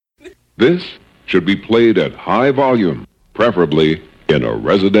This should be played at high volume, preferably in a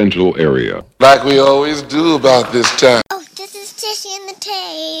residential area. Like we always do about this time. Oh, this is Tishy and the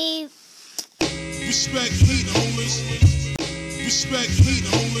Tape. Respect heat, homies. Respect heat,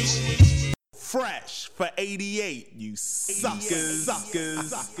 homies. Fresh for 88, you suckers.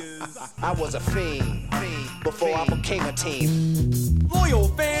 I was a fiend before I became a team. Loyal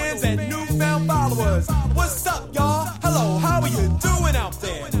fans and newfound followers. What's up, y'all? Hello, how are you doing out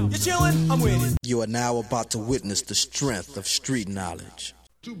there? You chilling? I'm with it. You are now about to witness the strength of street knowledge.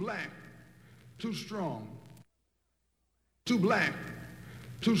 Too black, too strong. Too black,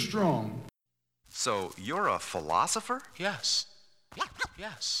 too strong. So you're a philosopher? Yes.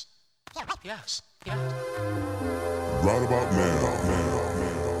 Yes. Yes. Right about now,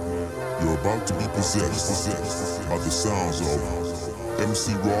 you're about to be possessed by the sounds of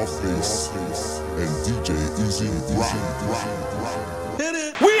MC Rawface and DJ Easy Rock.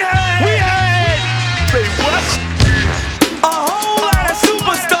 We had say what? A whole lot of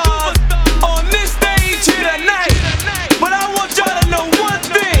superstars on this stage here tonight. But I want y'all to know one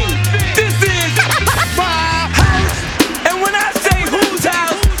thing. This is my house. And when I say whose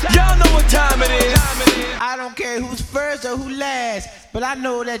house, y'all know what time it is. I don't care who's first or who last, but I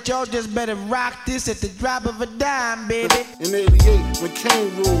know that y'all just better rock this at the drop of a dime, baby. In 88, when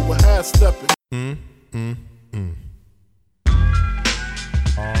Kane ruled with half stepping.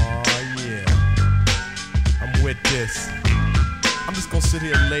 Oh yeah, I'm with this. I'm just gonna sit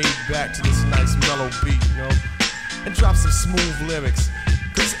here laid back to this nice mellow beat, you know, and drop some smooth lyrics.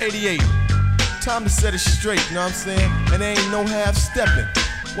 Cause it's 88, time to set it straight, you know what I'm saying? And there ain't no half stepping.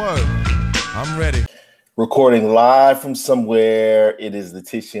 Word, I'm ready. Recording live from somewhere, it is the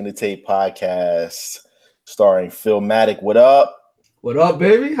Tishy and the Tape podcast, starring Philmatic. What up? What up,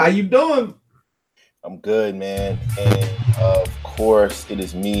 baby? How you doing? I'm good, man. And of course, it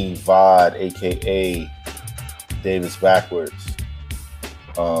is me, Vod, aka Davis Backwards.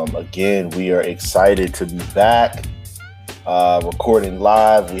 Again, we are excited to be back, recording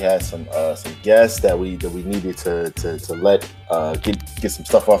live. We had some guests that we needed to let get some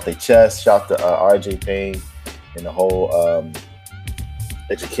stuff off their chest. Shout to RJ Payne and the whole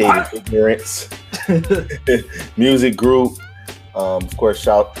Educated Ignorance music group. Of course,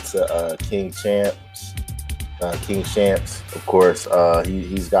 shout to King Champs. Of course,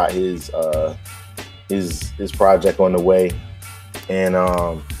 he's got his project on the way. And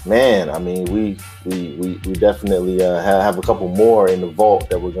man, I mean, we definitely have a couple more in the vault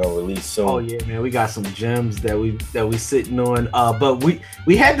that we're gonna release soon. Oh yeah, man, we got some gems that we sitting on. But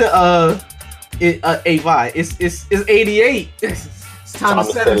we had to Avi, it's 88. It's time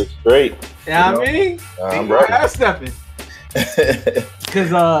to set it straight. Yeah, I mean, I'm right. Stepping.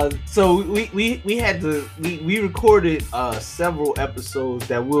 Cause so we had to we recorded several episodes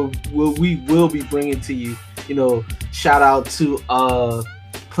that we will be bringing to you. You know, shout out to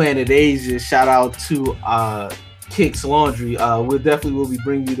Planet Asia, shout out to Kicks Laundry. We'll be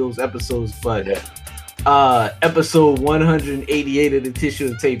bringing you those episodes, but episode 188 of the Tissue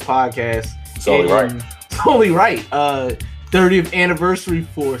and Tape podcast. It's only right. It's only right. 30th anniversary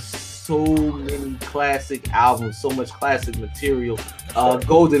for so many classic albums, so much classic material.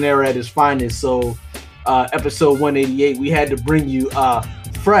 Golden era at its finest. So episode 188, we had to bring you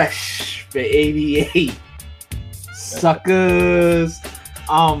fresh for 88. Suckers.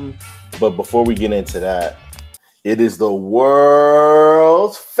 But before we get into that, it is the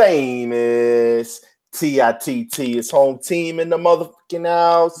world famous TITT. It's home team in the motherfucking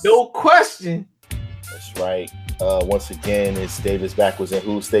house. No question. That's right. Once again, it's Davis Backwards and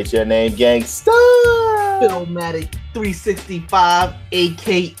Who? State your name, gangsta. Philmatic 365,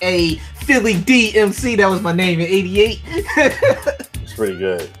 aka Philly DMC. That was my name in 88. It's pretty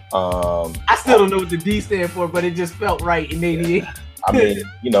good. I still don't know what the D stand for, but it just felt right in 88. Yeah. I mean,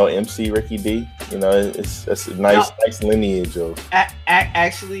 you know, MC Ricky D. You know, that's a nice lineage of.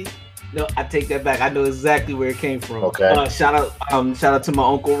 Actually, no, I take that back. I know exactly where it came from. Okay. Shout out to my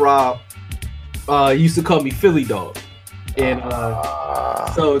Uncle Rob. He used to call me Philly Dog, and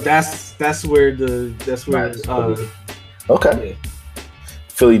so that's where okay. Yeah.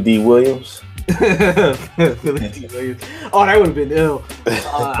 Philly D. Williams. Philly D. Williams. Oh, that would have been ill.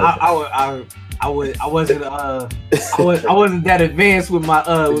 I wasn't that advanced with my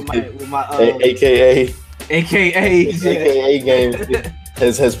AKA game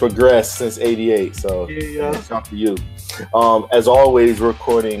has progressed since 88. So shout out to you. As always,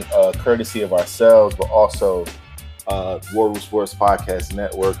 recording courtesy of ourselves, but also War Room Sports Podcast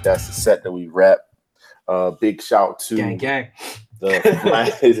Network. That's the set that we rep. Big shout to gang.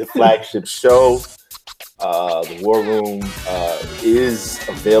 the flagship show. The War Room is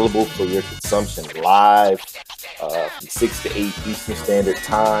available for your consumption live from 6 to 8 Eastern Standard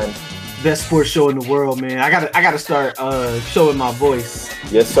Time. Best sports show in the world, man. I gotta start showing my voice.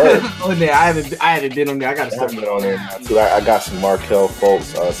 Yes, sir. On there, I haven't been on there. I gotta start been on there now too. I got some Markel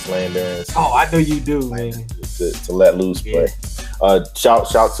folks slandering. Oh, I know you do, man. To let loose play. Shout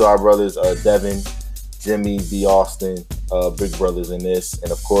to our brothers Devin, Jimmy, B. Austin, big brothers in this,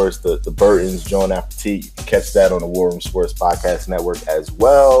 and of course the Burtons, John Appetit. You can catch that on the War Room Sports Podcast Network as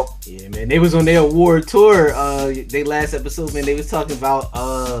well. Yeah, man. They was on their award tour. They last episode, man. They was talking about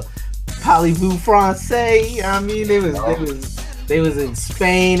Parlez-vous Français. I mean, they was in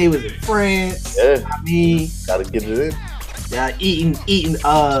Spain. They was in France. Yeah. I mean, gotta get it in. Yeah, eating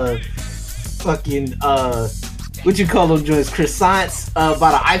fucking what you call them joints, croissants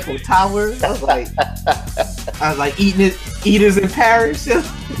by the Eiffel Tower. I was like eaters in Paris.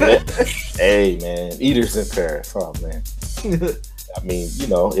 Hey man, eaters in Paris. Oh man. I mean, you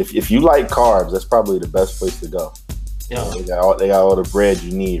know, if you like carbs, that's probably the best place to go. Yeah. They got all the bread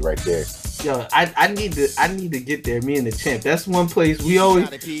you need right there. Yo, I need to get there. Me and the champ. That's one place we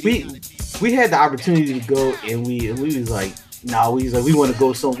had the opportunity to go, and we was like, we wanted to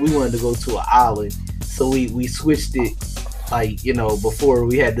go to an island, so we switched it, like, you know, before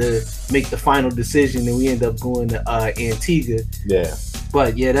we had to make the final decision, and we ended up going to Antigua. Yeah.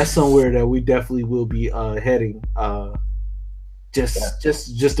 But yeah, that's somewhere that we definitely will be heading.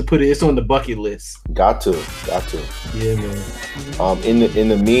 Just to put it's on the bucket list. Got to. Yeah, man. In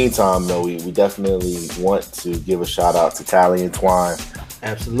the meantime, though, we definitely want to give a shout out to Tally and Twine.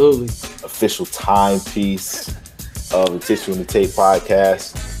 Absolutely. Official timepiece of the Tissue and the Tape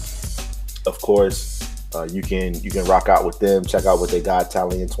podcast. Of course, you can rock out with them. Check out what they got,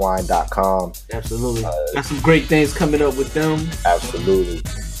 tallyandtwine.com. Absolutely. Got some great things coming up with them. Absolutely.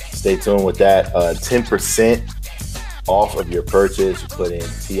 Stay tuned with that. 10% off of your purchase. You put in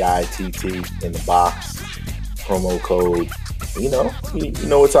TITT in the box, promo code. You know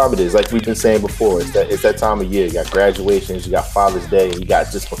what time it is. Like we've been saying before, it's that time of year. You got graduations, you got Father's Day, and you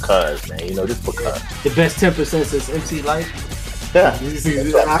got just because, man. You know, just because. The best 10% since MC Light. Yeah.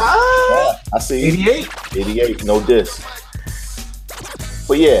 I see. 88. No diss.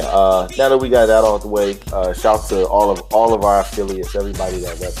 But yeah, now that we got that out the way, shout to all of our affiliates, everybody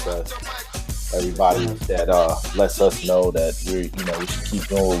that reps us. Everybody that lets us know that we should keep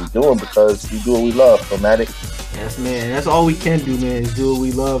doing what we're doing because we do what we love. Chromatic. Yes, man. That's all we can do, man, is do what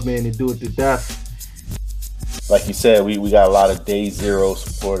we love, man, and do it to death. Like you said, we got a lot of day zero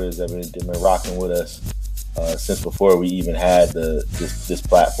supporters that have been rocking with us since before we even had this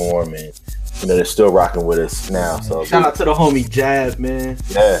platform, and you know they're still rocking with us now. So shout out to the homie Jab, man.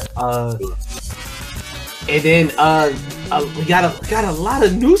 Yeah. And then we got a lot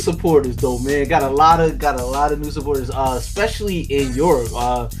of new supporters though, man. Got a lot of new supporters, especially in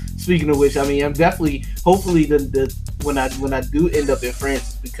Europe. Speaking of which, I mean, I'm definitely hopefully when I do end up in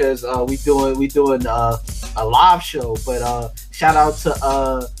France, because we doing a live show. But shout out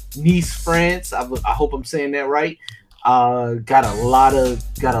to Nice, France. I hope I'm saying that right. Got a lot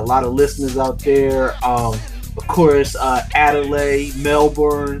of listeners out there. Of course, Adelaide,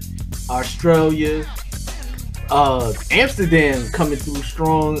 Melbourne, Australia. Amsterdam coming through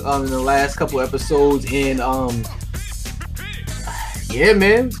strong in the last couple episodes, and yeah,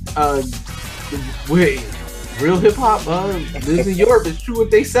 man, real hip hop lives in Europe. It's true what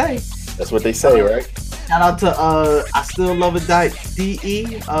they say. That's what they say, right? Shout out to I Still Love It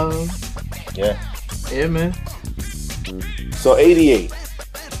DE. Yeah, man. So 88,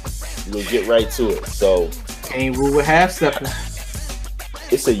 we'll get right to it. So Kane rule with half stepping.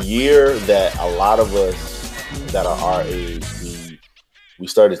 It's a year that a lot of us that are our age, we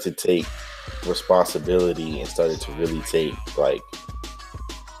started to take responsibility and started to really take like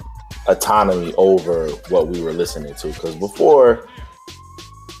autonomy over what we were listening to. Because before,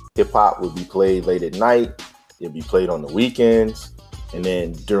 hip hop would be played late at night, it'd be played on the weekends, and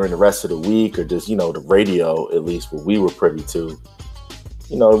then during the rest of the week, or just, you know, the radio, at least what we were privy to,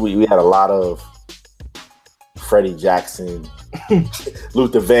 you know, we had a lot of Freddie Jackson,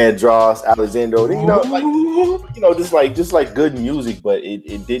 Luther Vandross, Alexandro, just like good music, but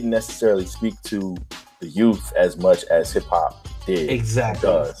it didn't necessarily speak to the youth as much as hip hop did.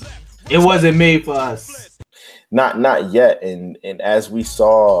 Exactly. It wasn't made for us. Not yet. And as we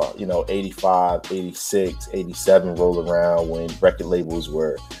saw, you know, 85, 86, 87 roll around, when record labels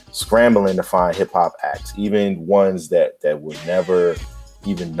were scrambling to find hip hop acts, even ones that were never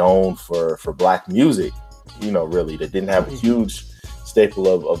even known for black music, you know, really, that didn't have a huge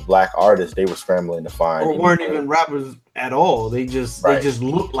staple of black artists, they were scrambling to find. Or weren't even rappers at all. They just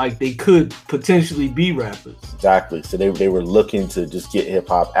looked like they could potentially be rappers. Exactly. So they were looking to just get hip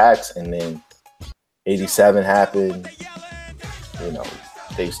hop acts, and then 87 happened. You know,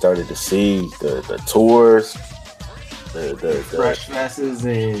 they started to see the tours, the Fresh Masses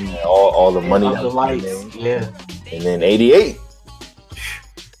and all the money that the lights. Yeah. And then 88.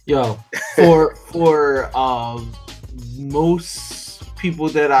 Yo, for most people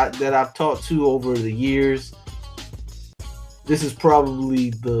that I've talked to over the years, this is probably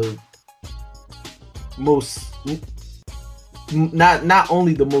the most not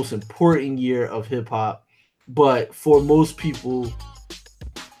only the most important year of hip hop, but for most people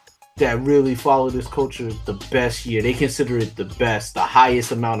that really follow this culture, the best year. They consider it the best, the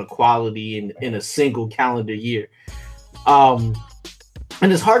highest amount of quality in a single calendar year. And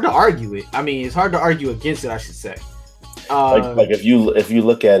it's hard to argue it. I mean, it's hard to argue against it, I should say. Like if you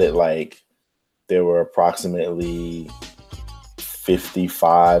look at it, like there were approximately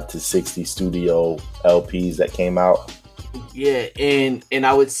 55 to 60 studio LPs that came out. Yeah, and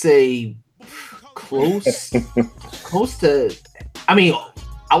I would say close to, I mean,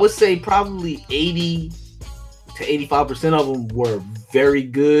 I would say probably 80 to 85% of them were very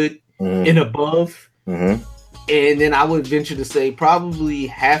good and above. Mm-hmm. And then I would venture to say probably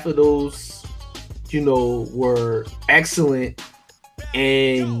half of those, you know, were excellent,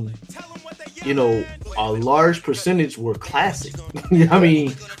 and, you know, a large percentage were classic. I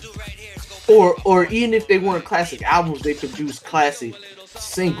mean, or even if they weren't classic albums, they produced classic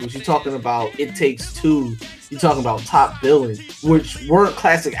singles. You're talking about It Takes Two. You're talking about Top Billing, which weren't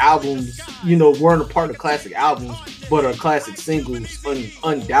classic albums, you know, weren't a part of classic albums, but are classic singles,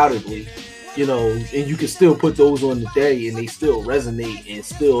 undoubtedly. You know, and you can still put those on today, and they still resonate and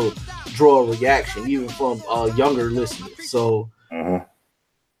still draw a reaction, even from younger listeners. So,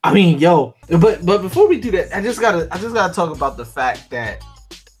 I mean, yo, but before we do that, I just gotta talk about the fact that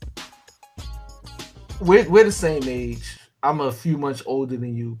we're the same age. I'm a few months older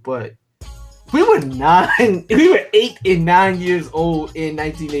than you, but we were 8 and 9 years old in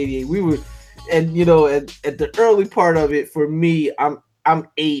 1988. We were, and you know, at the early part of it, for me, I'm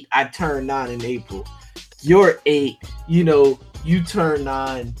 8. I turned 9 in April. You're 8. You know, you turn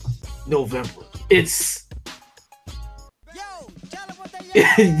 9 November. It's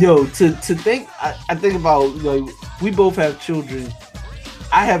yo, to think. I think about, like, we both have children.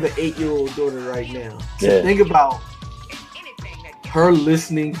 I have an 8-year-old daughter right now. To think about her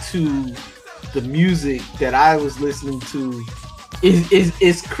listening to the music that I was listening to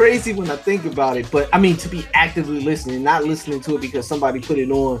is crazy when I think about it. But I mean, to be actively listening, not listening to it because somebody put it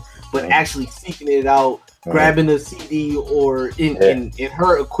on, but actually seeking it out, grabbing a CD, or in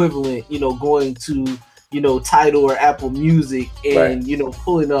her equivalent, you know, going to, you know, Tidal or Apple Music and, you know,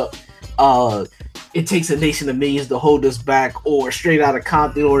 pulling up It Takes a Nation of Millions to Hold Us Back, or Straight Outta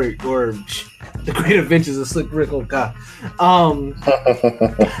Compton, or The Great Adventures of Slick Rick. Oh God.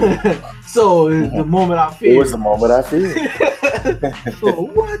 So the moment I feel. It was the moment I feel. So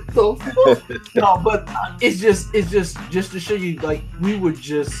what the fuck? No, but it's just to show you, like, it was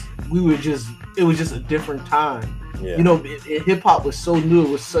just a different time. Yeah. You know, hip hop was so new. It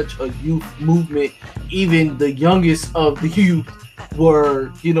was such a youth movement. Even the youngest of the youth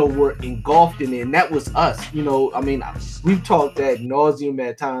were engulfed in it, and that was us. You know, I mean, we've talked ad nauseum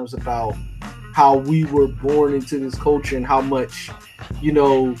at times about how we were born into this culture and how much,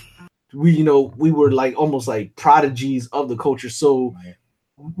 we were like almost like prodigies of the culture. So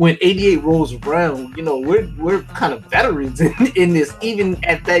when 88 rolls around, you know, we're kind of veterans in this, even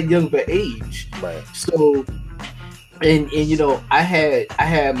at that young of an age. Right. So, and you know, I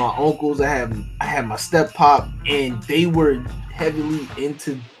had my uncles, I had my step pop, and they were heavily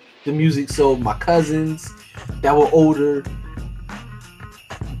into the music. So my cousins that were older,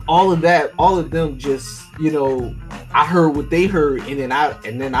 all of them just, you know, I heard what they heard, and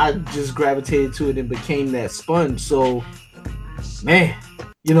then I just gravitated to it and became that sponge. So, man,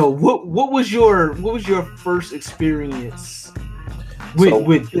 you know, what was your first experience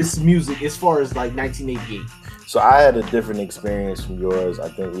with this music as far as like 1988? So I had a different experience from yours. I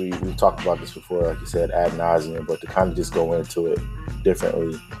think we've talked about this before, like you said, ad nauseum, but to kind of just go into it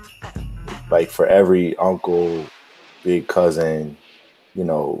differently, like for every uncle, big cousin, you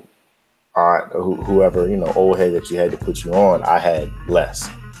know, aunt, whoever, you know, old head that you had to put you on, I had less.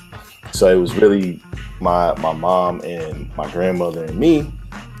 So it was really my mom and my grandmother and me.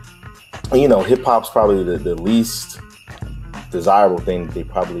 And, you know, hip hop's probably the least desirable thing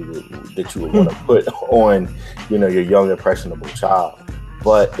that you would want to put on, you know, your young impressionable child.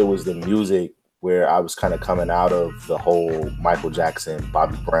 But it was the music where I was kind of coming out of the whole Michael Jackson,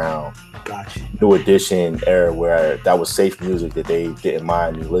 Bobby Brown, Gotcha. New Edition era, where that was safe music that they didn't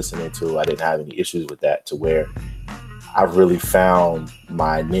mind me listening to. I didn't have any issues with that, to where I really found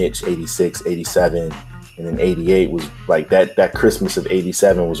my niche. 86, 87, and then 88 was like that Christmas of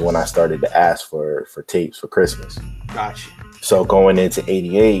 87 was when I started to ask for tapes for Christmas. Gotcha. So going into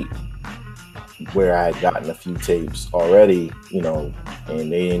 88, where I had gotten a few tapes already, you know,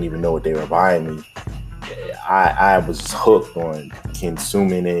 and they didn't even know what they were buying me, I was hooked on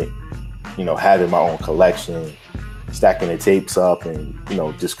consuming it, you know, having my own collection, stacking the tapes up, and, you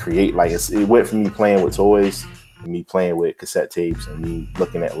know, just create, like, it went from me playing with toys to me playing with cassette tapes and me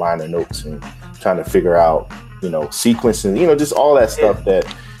looking at liner notes and trying to figure out, you know, sequencing, you know, just all that stuff that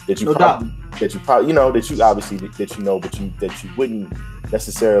you probably, you know, that you obviously, that you know, but that you wouldn't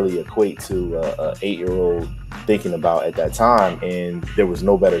necessarily equate to a 8-year-old thinking about at that time. And there was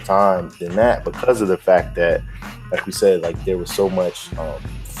no better time than that, because of the fact that, like we said, like, there was so much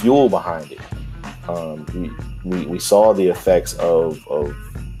fuel behind it. We saw the effects of the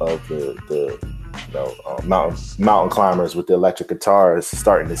you know, mountain climbers with the electric guitars,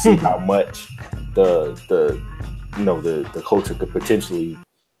 starting to see how much the culture could potentially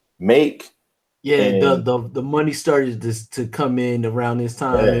make. Yeah, and the money started to come in around this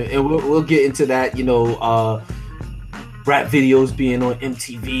time, and we'll get into that. You know, rap videos being on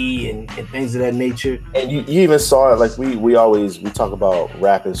MTV and things of that nature. And you even saw it, like we talk about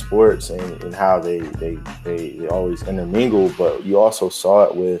rap and sports and how they always intermingle, but you also saw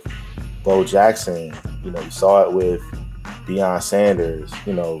it with Bo Jackson. You know, you saw it with Deion Sanders,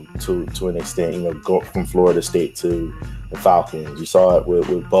 you know, to an extent, you know, go from Florida State to the Falcons. You saw it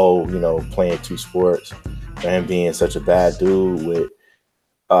with Bo, you know, playing two sports and being such a bad dude. With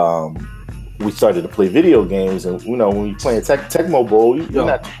we started to play video games, and, you know, when you're playing Tecmo Bowl, you're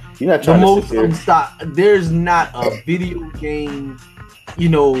not trying to sit there. There's not a video game, you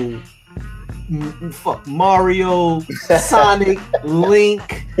know, fuck Mario, Sonic,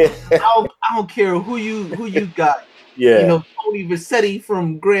 Link. I don't care who you got. Yeah. You know, Tony Vercetti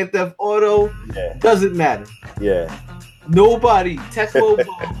from Grand Theft Auto. Yeah. Doesn't matter. Yeah. Nobody. Tecmo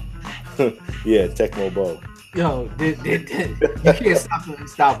Bowl. Yeah, Tecmo Bowl. Yo, you can't stop the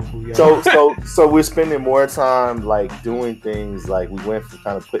unstoppable. Yo. So we're spending more time, like, doing things, like, we went from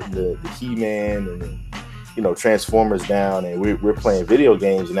kind of putting the He-Man and the, you know, Transformers down, and we're playing video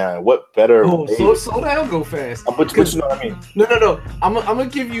games now. And what better? Slow down, go fast. But you know what I mean? No. I'm gonna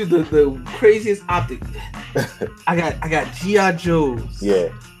give you the craziest optic. I got G.I. Joes. Yeah.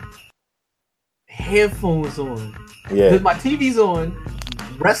 Headphones on. Yeah. My TV's on.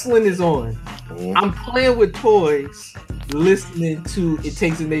 Wrestling is on. Mm-hmm. I'm playing with toys, listening to "It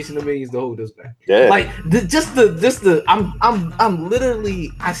Takes a Nation of Millions to Hold Us Back." Yeah. Like I'm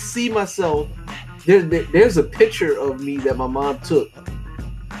literally, I see myself. There's a picture of me that my mom took,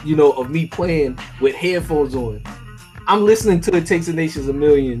 you know, of me playing with headphones on. I'm listening to "It Takes a Nation of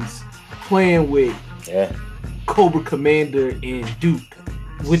Millions," playing with Cobra Commander and Duke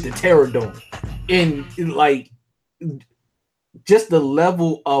with the Terrordome, and like, just the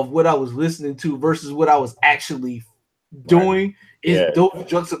level of what I was listening to versus what I was actually doing is those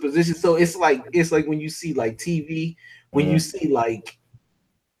juxtapositions. So it's like when you see, like, TV, when you see like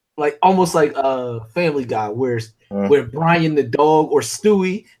almost like Family Guy, where Brian the dog or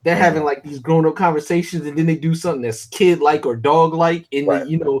Stewie, they're having, like, these grown-up conversations, and then they do something that's kid-like or dog-like, and then,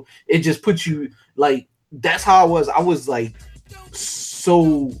 you know, it just puts you, like, that's how I was like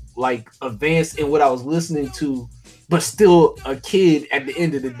so, like, advanced in what I was listening to, but still a kid at the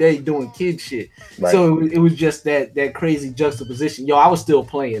end of the day doing kid shit. Right. So it was just that crazy juxtaposition. Yo, I was still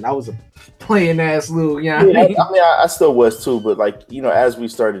playing. I was a playing ass little, you know. I mean, I still was too, but, like, you know, as we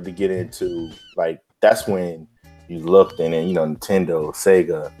started to get into, like, that's when you looked, and then, you know, Nintendo,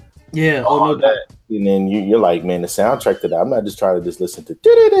 Sega. Yeah. All that. And then you're like, man, the soundtrack to that, I'm not just trying to just listen to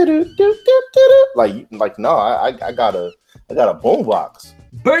like no, I got a boombox.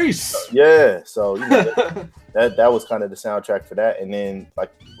 Bass. Yeah. So, you know, that was kind of the soundtrack for that. And then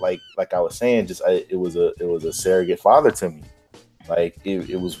like I was saying, just it was a surrogate father to me. Like,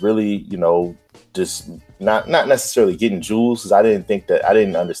 it was really, you know, just not necessarily getting jewels, because I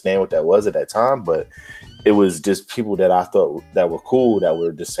didn't understand what that was at that time, but it was just people that I thought that were cool, that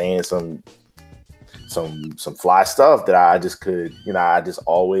were just saying some fly stuff that I just could, you know, I just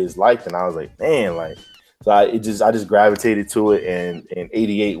always liked. And I was like, man, like, so I just gravitated to it, and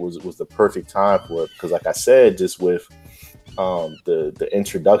 88 was the perfect time for it, because, like I said, just with the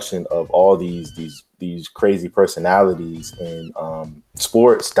introduction of all these crazy personalities in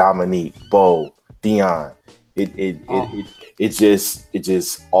sports, Dominique, Bo, Deion, it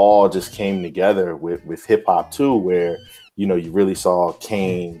just all just came together with hip hop too, where you know you really saw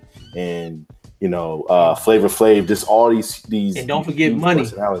Kane and Flavor Flav, just all these and don't forget Money.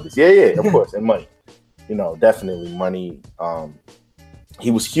 Yeah, of course, and Money. Definitely Money. He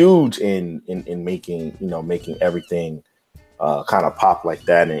was huge in making everything kind of pop like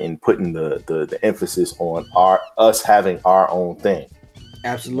that, and putting the emphasis on us having our own thing.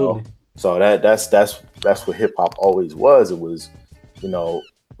 Absolutely. So that's what hip hop always was. It was,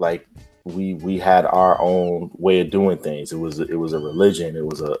 like we had our own way of doing things. It was a religion. It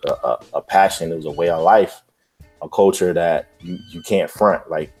was a passion. It was a way of life, a culture that you can't front.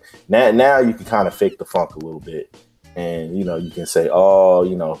 Like now you can kind of fake the funk a little bit, and you can say,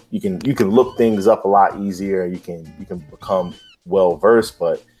 you can look things up a lot easier. You can become well versed,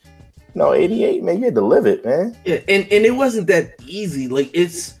 but 88, man, you had to live it, man. Yeah, and it wasn't that easy. Like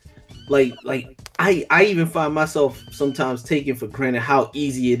it's like I even find myself sometimes taking for granted how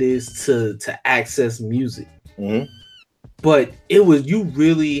easy it is to access music. Mm-hmm. But you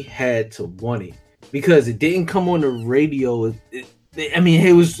really had to want it, because it didn't come on the radio.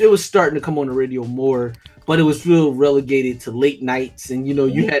 It was starting to come on the radio more, but it was real relegated to late nights, and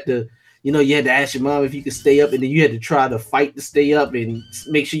you had to ask your mom if you could stay up, and then you had to try to fight to stay up and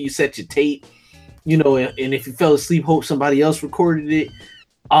make sure you set your tape, and if you fell asleep, hope somebody else recorded it.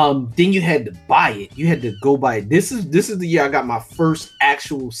 Then you had to buy it. You had to go buy it. This is the year I got my first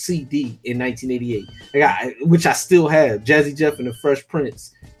actual CD in 1988. Which I still have. Jazzy Jeff and the Fresh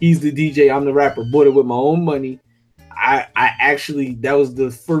Prince. He's the DJ. I'm the rapper. Bought it with my own money. I actually, that was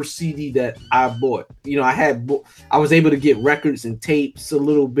the first CD that I bought. I was able to get records and tapes a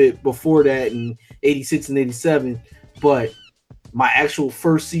little bit before that in 86 and 87, but my actual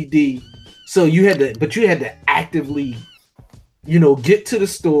first CD. So you had to actively get to the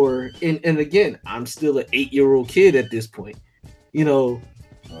store, and again, I'm still an 8-year-old kid at this point. You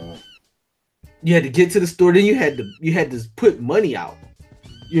had to get to the store, then you had to put money out.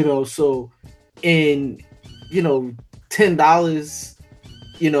 So, and $10.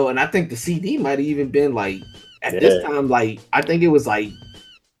 And I think the CD might have even been like at this time, like I think it was like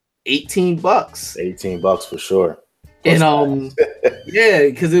 $18. $18 for sure. And yeah,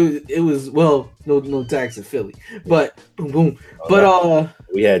 because it was no tax in Philly, but boom boom.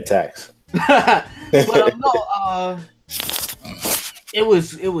 We had tax. But it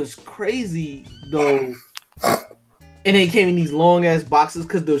was crazy though. And they came in these long ass boxes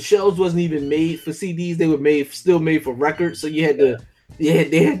because the shelves wasn't even made for CDs; they were still made for records. So you had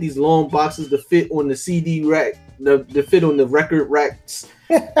they had these long boxes to fit on the CD rack, to fit on the record racks.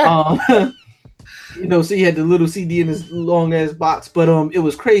 So you had the little CD in this long ass box, but it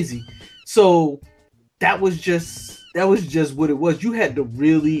was crazy. So that was just what it was. You had to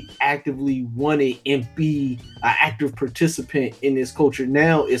really actively want it and be an active participant in this culture.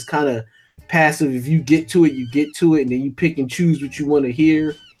 Now it's kind of passive. If you get to it, you get to it, and then you pick and choose what you want to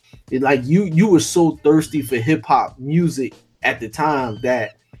hear. It, like you were so thirsty for hip hop music at the time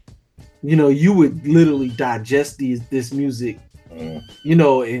that you would literally digest this music, and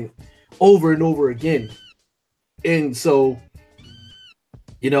over and over again. And so,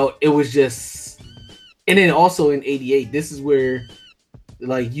 it was just, and then also in 88, this is where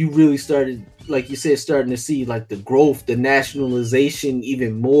like you really started, like you said, starting to see like the growth, the nationalization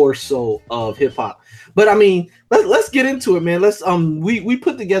even more so of hip hop. But I mean, let's get into it, man. Let's we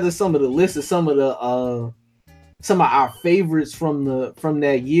put together some of the lists of some of our favorites from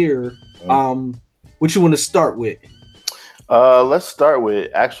that year. What you want to start with? Let's start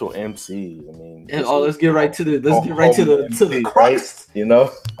with actual MCs. I mean, let's get right to the crux. Right?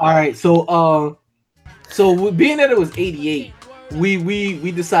 All right. So being that it was 88,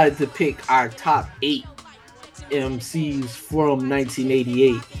 we decided to pick our top 8 MCs from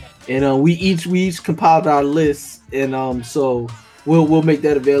 1988, and we each compiled our lists, and so we'll make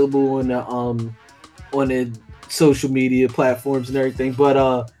that available on the social media platforms and everything.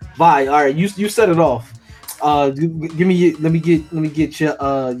 But Vi, all right, you set it off. Let me get your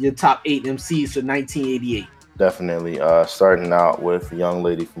top 8 MCs for 1988. Definitely. Starting out with a young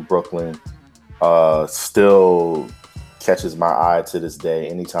lady from Brooklyn, still catches my eye to this day.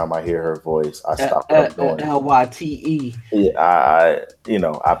 Anytime I hear her voice, I stop what I'm doing. Lyte. Yeah,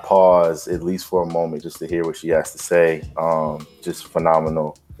 I pause at least for a moment just to hear what she has to say. Just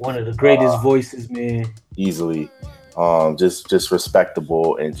phenomenal. One of the greatest voices, man. Easily. Just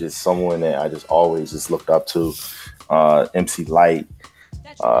respectable, and just someone that I just always just looked up to. MC Lyte,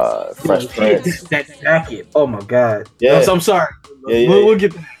 Fresh Prince. That jacket. Oh my God. Yeah. No, so I'm sorry. We'll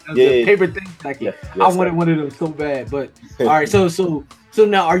get that. The paper thing jacket. Yes, I wanted one of them so bad. But all right, so So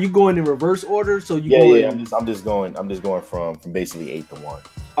now, are you going in reverse order? So you yeah. I'm just going from basically 8 to 1.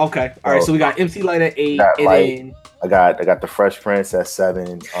 Okay, all right. So we got MC Light at 8, and then I got the Fresh Prince at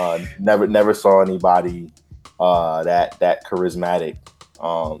 7. Never saw anybody that charismatic.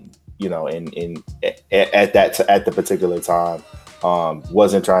 At the particular time,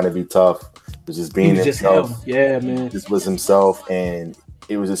 wasn't trying to be tough. Was just being himself. Just him. Yeah, man. Just was himself, and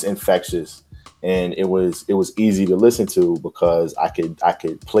it was just infectious. And it was easy to listen to because I could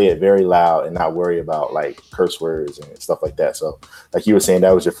play it very loud and not worry about like curse words and stuff like that. So like you were saying,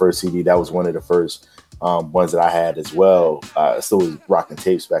 that was your first CD. That was one of the first ones that I had as well. I still was rocking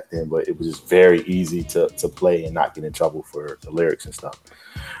tapes back then, but it was just very easy to play and not get in trouble for the lyrics and stuff.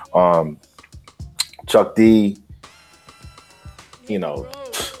 Chuck D, I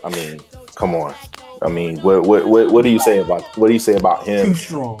mean, come on. I mean, what do you say about him? Too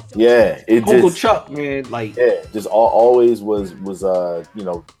strong. Yeah, Uncle Chuck, man, like just always was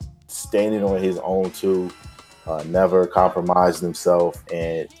standing on his own too. Never compromised himself,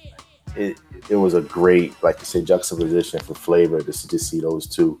 and it was a great, like you said, juxtaposition for flavor just to see those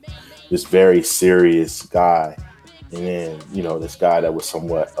two, this very serious guy, and then this guy that was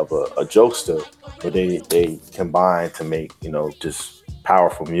somewhat of a jokester, but they combined to make just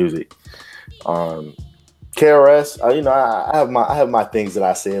powerful music. KRS, I have my things that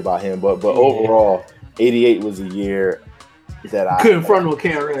I say about him, but overall, 88 was a year that I couldn't front on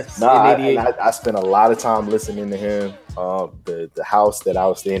KRS. Nah, I spent a lot of time listening to him. The house that I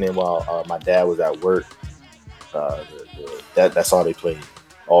was staying in while my dad was at work, that's all they played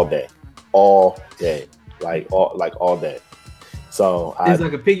all day, all day. So it's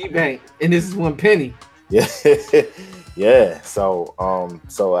like a piggy bank, and this is 1 penny. Yeah, yeah. So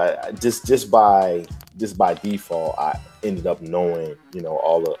I just by default, I ended up knowing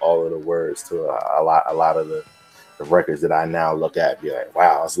all of the words to a lot of the records that I now look at. And be like,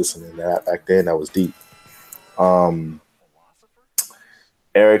 wow, I was listening to that back then. That was deep.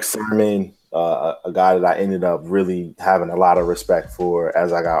 Eric Sermon, a guy that I ended up really having a lot of respect for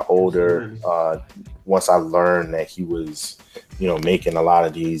as I got older. Once I learned that he was, making a lot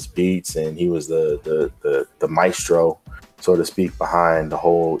of these beats, and he was the maestro, so to speak, behind the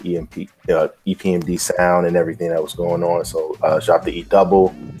whole EPMD sound and everything that was going on. So shout out to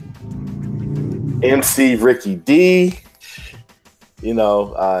E-Double, MC Ricky D.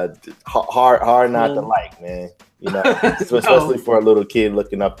 Hard not to like, man. Especially for a little kid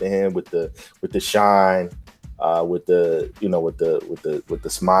looking up to him with the shine, with the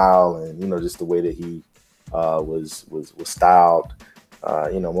smile, and just the way that he was styled.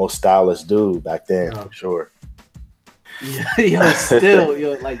 Most stylish dude back then, for sure. Yeah, still,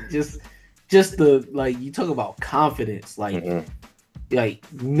 just the, like, you talk about confidence, like, like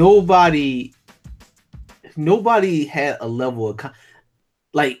nobody had a level of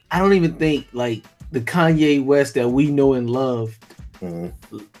like, I don't even think like the Kanye West that we know and loved.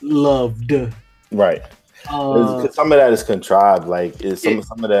 Right. Some of that is contrived. Like,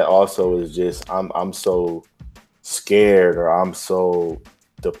 some of that also is just I'm so scared, or I'm so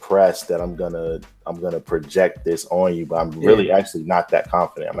depressed that I'm gonna project this on you, but I'm really actually not that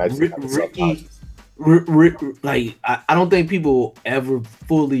confident. I'm actually like, I don't think people ever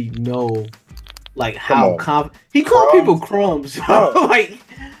fully know like how confident he called people crumbs. Like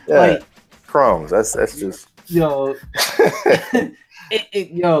crumbs. That's just like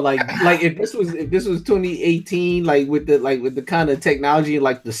if this was 2018, like with the kind of technology,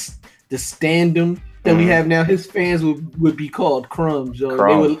 like the standum that we have now, his fans would be called crumbs, yo.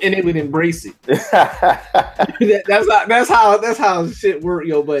 They would embrace it. that's how shit work,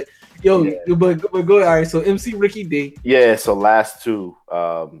 yo. But go ahead. All right, so MC Ricky D. Yeah, so last two,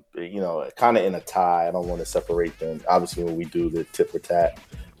 kind of in a tie. I don't want to separate them. Obviously, when we do the tit for tat,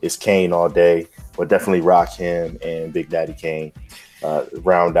 it's Kane all day, but definitely Rakim and Big Daddy Kane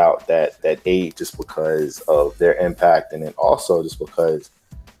round out that 8 just because of their impact, and then also just because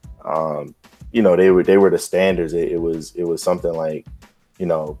they were the standards. It was something like,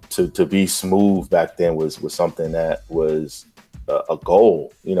 to be smooth back then was something that was a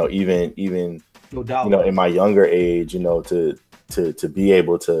goal. Even no doubt. In my younger age, to be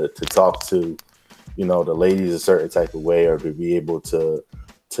able to talk to, the ladies a certain type of way, or to be able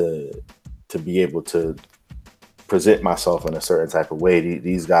to present myself in a certain type of way.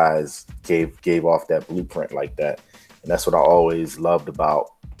 These guys gave off that blueprint like that, and that's what I always loved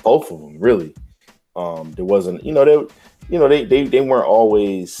about both of them. Really, there wasn't, they weren't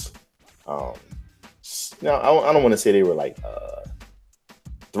always. I don't want to say they were like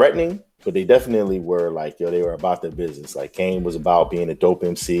threatening, but they definitely were like, they were about their business. Like, Kane was about being a dope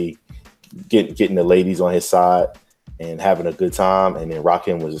MC, getting the ladies on his side, and having a good time. And then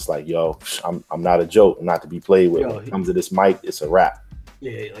Rakim was just like, yo, I'm not a joke. I'm not to be played with. When it comes to this mic, it's a rap.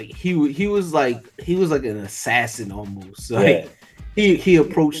 Yeah, like he was like an assassin almost. Like he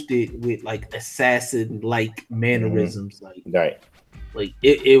approached it with like assassin like mannerisms. Right. Like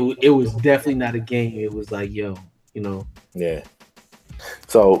it was definitely not a game. It was like, yo, Yeah.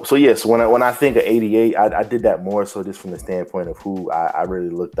 So when I think of 88, I did that more so just from the standpoint of who I really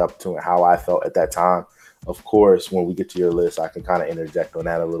looked up to and how I felt at that time. Of course, when we get to your list, I can kind of interject on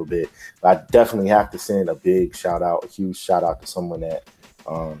that a little bit. But I definitely have to send a huge shout out to someone that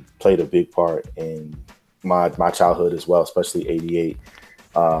played a big part in my childhood as well, especially 88.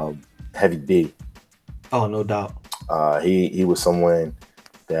 Heavy D. Oh, no doubt. He was someone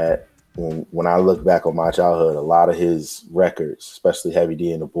that when I look back on my childhood, a lot of his records, especially Heavy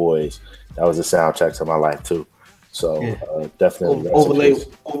D and the Boys, that was a soundtrack to my life too. So definitely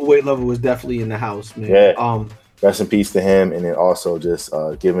Overweight Lover was definitely in the house, man. Yeah. Rest in peace to him, and then also just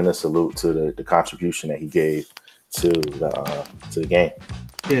giving a salute to the contribution that he gave to the game.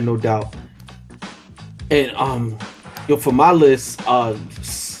 Yeah, no doubt. And for my list,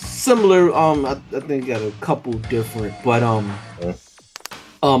 similar. I think got a couple different, but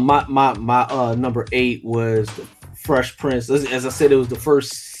my number 8 was Fresh Prince. As I said, it was the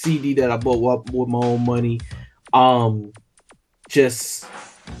first CD that I bought with my own money. Just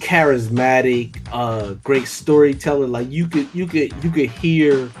charismatic, great storyteller. Like you could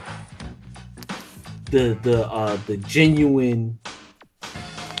hear the genuine,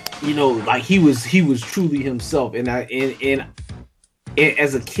 like he was truly himself. And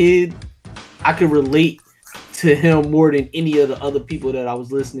as a kid, I could relate to him more than any of the other people that I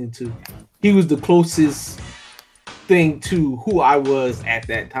was listening to. He was the closest thing to who I was at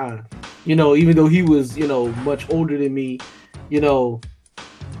that time. Even though he was, much older than me, I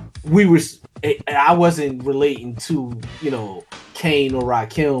wasn't relating to, Kane or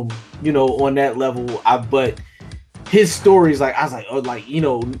Rakim, on that level. But his stories, like, I was like, oh, like,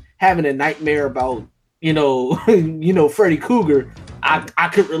 having a nightmare about, Freddy Krueger, I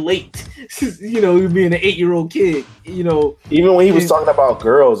could relate, being an 8-year-old kid, Even when he was talking about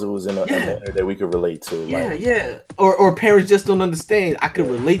girls, it was in a manner that we could relate to. Yeah. Or parents just don't understand. I could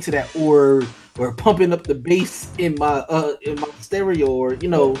relate to that. Or pumping up the bass in my stereo, or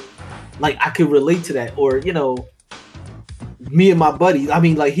like I could relate to that. Or me and my buddies. I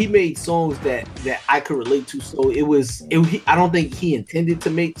mean, like he made songs that I could relate to. So I don't think he intended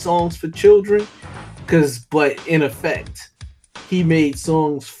to make songs for children, but in effect, he made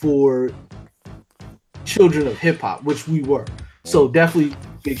songs for children of hip hop, which we were. So definitely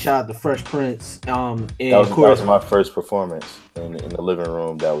big shout out to Fresh Prince. And that was my first performance in the living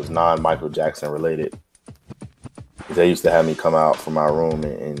room that was non-Michael Jackson related. They used to have me come out from my room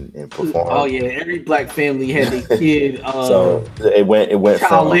and perform. Oh yeah, every black family had their kid. So it went child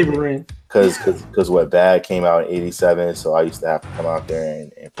from laboring. Because what Bad came out in '87, so I used to have to come out there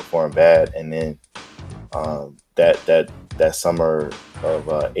and perform Bad, and then that summer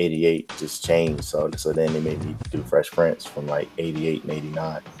of '88 just changed. So then they made me do Fresh Prince from like '88 and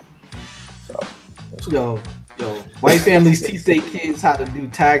 '89. So yo, white families teach their kids how to do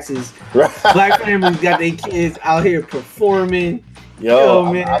taxes. Black families got their kids out here performing.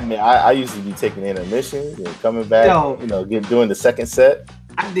 Yo, man. I used to be taking intermissions and coming back. Doing the second set.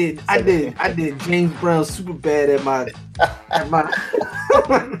 I did James Brown super bad at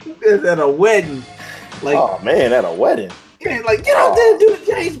a wedding. Like, oh man, at a wedding. Yeah, like get out there and do the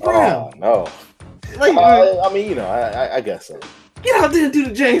James Brown. Oh no. Like I guess so. Get out there and do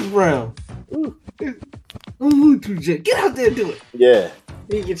the James Brown. Get out there and do it. Yeah.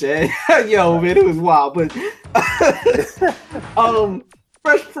 You get your ass. Yo, man, it was wild. But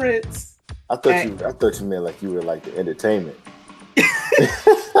Fresh Prince. I thought you meant like you were like the entertainment.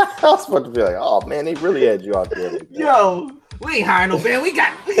 I was supposed to be like, oh man, they really had you out there. Like yo, we ain't hiring no band. We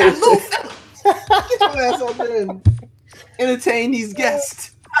got little fellas. Get your ass out there and entertain these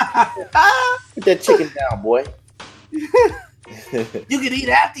guests. Put that chicken down, boy. You can eat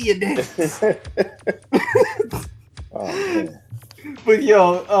after your dance. Oh man. But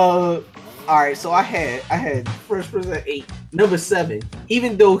yo, all right, so I had Fresh Prince at 8. Number 7,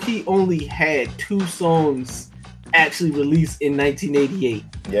 even though he only had 2 songs actually released in 1988.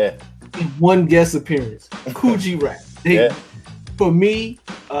 Yeah. One guest appearance. Coogee Rap. Yeah. For me,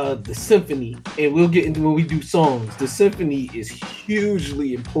 the symphony, and we'll get into when we do songs, the symphony is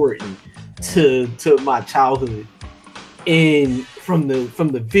hugely important to my childhood. And from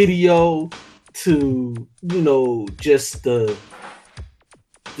the video to just the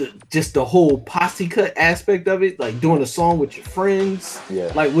whole posse cut aspect of it, like doing a song with your friends,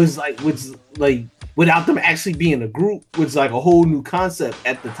 yeah, was without them actually being a group was like a whole new concept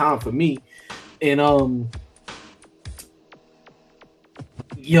at the time for me. And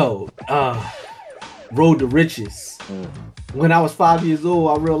Road to Riches. When I was 5 years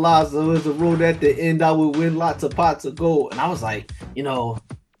old, I realized there was a road at the end I would win lots of pots of gold. And I was like,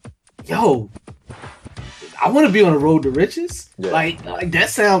 I want to be on the road to riches. Yeah. Like that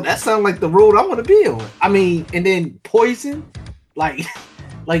sound like the road I want to be on. I mean, and then Poison, like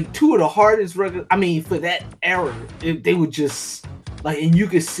two of the hardest records. I mean, for that era, they would just like, and you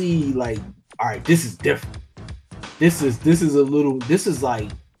could see like, all right, this is different. This is like,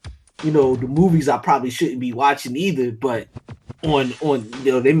 the movies I probably shouldn't be watching either, but on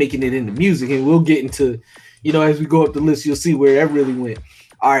they're making it into music, and we'll get into, as we go up the list, you'll see where that really went.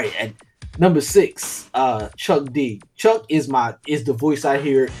 All right, at number 6, Chuck D. Chuck is the voice I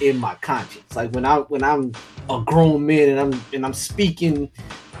hear in my conscience. Like when I'm a grown man and I'm speaking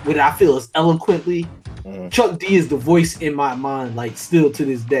what I feel is eloquently, Chuck D is the voice in my mind, like still to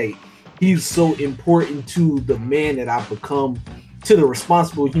this day. He's so important to the man that I've become, to the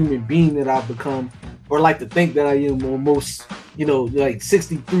responsible human being that I've become, or like to think that I am almost, like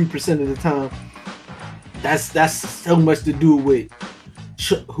 63% of the time. That's so much to do with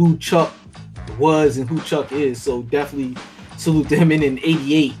who Chuck was and who Chuck is. So definitely salute to him. And in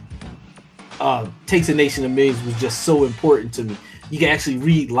 88, Takes a Nation of Millions was just so important to me. You can actually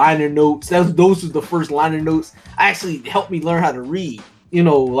read liner notes. Those were the first liner notes. Actually helped me learn how to read,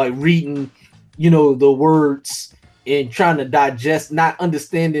 like reading, the words and trying to digest, not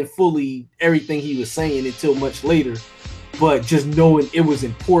understanding fully everything he was saying until much later, but just knowing it was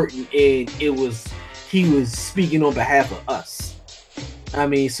important and he was speaking on behalf of us. I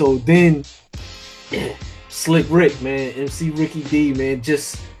mean, so then Slick Rick, man, MC Ricky D, man,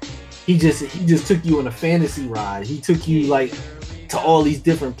 he just took you on a fantasy ride. He took you like to all these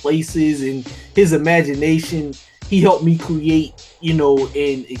different places, and his imagination, he helped me create,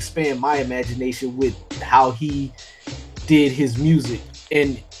 and expand my imagination with how he did his music.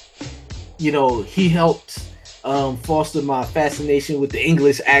 And, he helped foster my fascination with the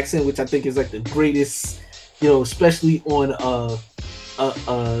English accent, which I think is like the greatest, especially on a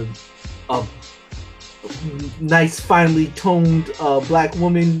nice, finely toned black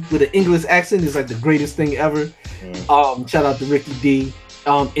woman with an English accent is like the greatest thing ever. Shout out to Ricky D.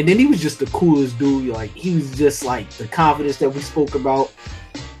 And then he was just the coolest dude. Like he was just like the confidence that we spoke about.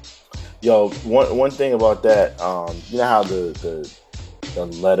 Yo, one thing about that, you know how the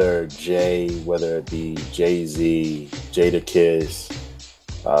letter J, whether it be Jay-Z, Jadakiss,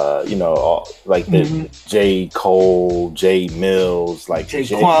 like the J. Cole, J. Mills, like J.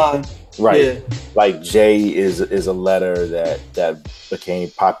 Quan. Right. Yeah. Like J is a letter that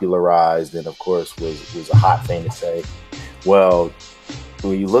became popularized and of course was a hot thing to say. Well,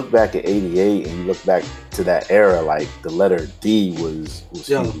 when you look back at 88 and you look back to that era, like the letter D was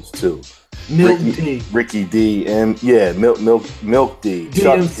huge too. Ricky D, and Milk D,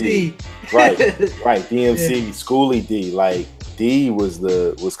 DMC, D. right, DMC, yeah. Schoolie D, like D was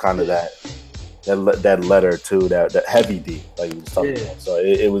kind of that letter too, that heavy D, like you was talking about. So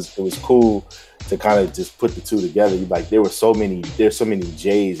it was cool to kind of just put the two together. Like there's so many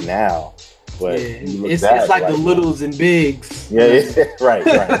J's now. But it's like the littles and bigs. Yeah, right.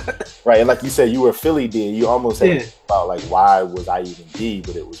 And like you said, you were Philly D, and you almost had to think about like why was I even D?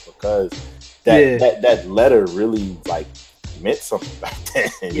 But it was because that letter really like meant something back then.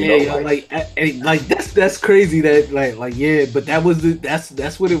 Like that's crazy that like but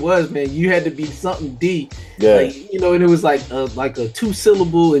that's what it was, man. You had to be something D. Yeah. Like, and it was like a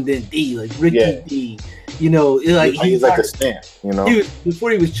 2-syllable and then D, like Ricky D. He's like a stamp,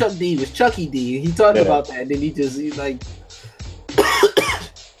 Before he was Chuck D, he was Chucky D, and he talked about that. And then he's like,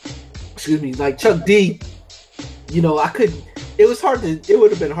 excuse me, like Chuck D. It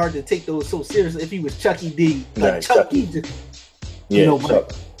would have been hard to take those so seriously if he was Chucky D, like Chucky. Chuck.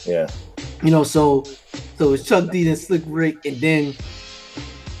 So it's Chuck D, then Slick Rick, and then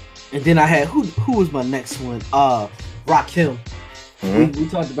I had who was my next one? Rakim. We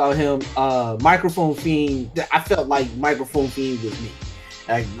talked about him. Microphone Fiend. I felt like Microphone Fiend was me.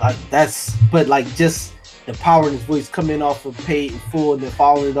 But just the power in his voice coming off of Paid in Full and then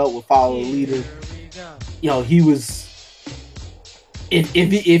following it up with Follow the Leader. He was.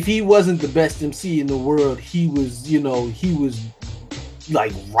 If he wasn't the best MC in the world, he was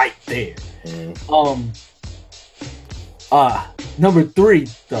like right there. Number 3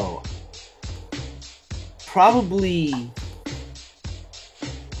 though, probably.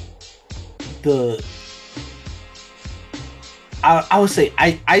 I would say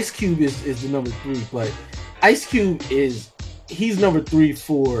Ice Cube is the number 3, but Ice Cube he's number 3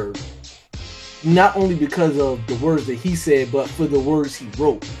 for not only because of the words that he said, but for the words he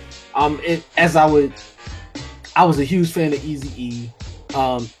wrote. I was a huge fan of Eazy-E.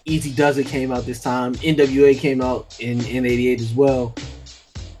 Easy Does It came out this time. NWA came out in 88 as well.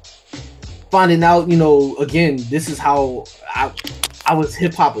 Finding out, again, this is how I was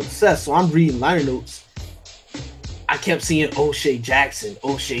hip hop obsessed. So I'm reading liner notes. I kept seeing O'Shea Jackson.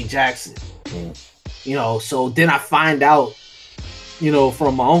 So then I find out,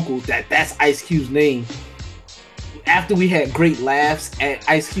 from my uncle that's Ice Cube's name. After we had great laughs at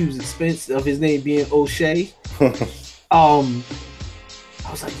Ice Cube's expense of his name being O'Shea, I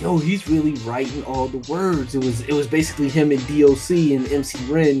was like, yo, he's really writing all the words. It was basically him and DOC and MC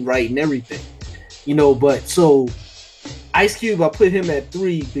Ren writing everything, but so Ice Cube, I put him at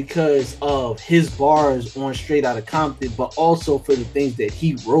 3 because of his bars on Straight Outta Compton, but also for the things that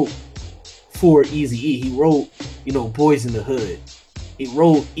he wrote for Eazy-E. He wrote, Boys in the Hood. He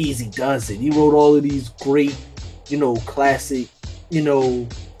wrote Easy Does It. He wrote all of these great, classic,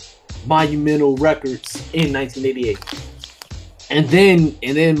 monumental records in 1988. And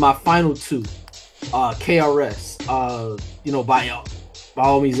then my final 2, KRS, by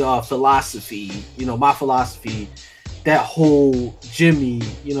all means, Philosophy, My Philosophy, that whole Jimmy,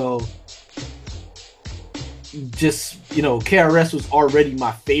 KRS was already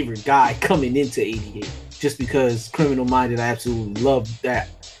my favorite guy coming into 88, just because Criminal Minded, I absolutely loved that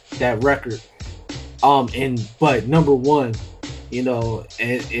record. But number 1, you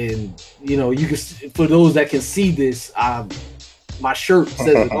can, for those that can see this, my shirt says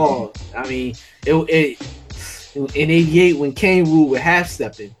it all. I mean, it in 88 when Kane ruled with Half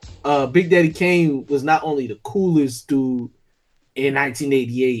Steppin', Big Daddy Kane was not only the coolest dude in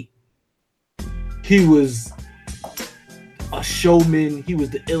 1988, he was a showman, he was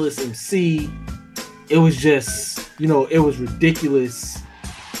the illest MC. It was just, it was ridiculous.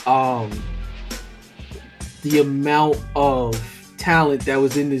 The amount of talent that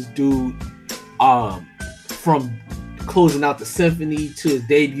was in this dude, from closing out the symphony to his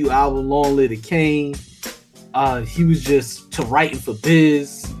debut album Long Live the Kane. He was just to writing for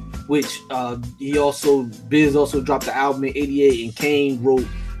Biz, which Biz also dropped the album in 88, and Kane wrote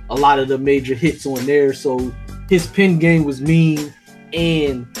a lot of the major hits on there. So his pen game was mean,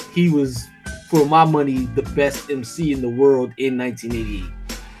 and he was, for my money, the best MC in the world in 1988.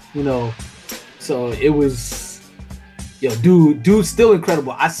 So it was, dude's still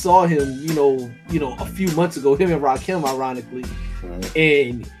incredible. I saw him, a few months ago, him and Rakim, ironically,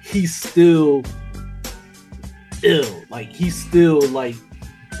 and he's still ill. Like, he's still like,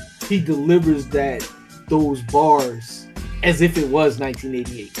 he delivers those bars as if it was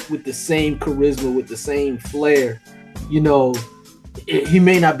 1988 with the same charisma, with the same flair. He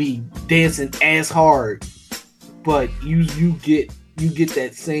may not be dancing as hard, but you get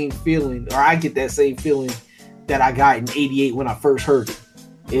that same feeling, or I get that same feeling that I got in 88 when I first heard it.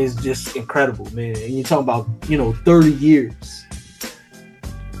 It's just incredible, man. And you're talking about, 30 years.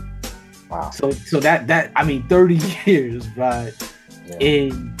 Wow. So that I mean 30 years, right? Yeah.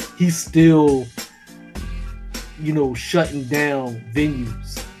 And he's still, shutting down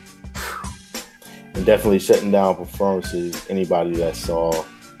venues. And definitely shutting down performances. Anybody that saw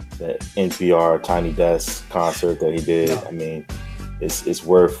that NPR Tiny Desk concert that he did, I mean, it's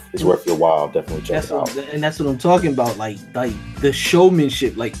worth your while. Definitely check it out. And that's what I'm talking about. Like the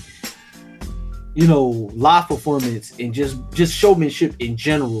showmanship, live performance and just showmanship in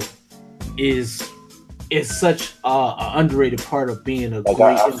general is such a underrated part of being a great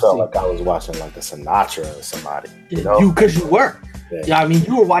I MC. felt like I was watching like a Sinatra or somebody. Because you were. Yeah, I mean,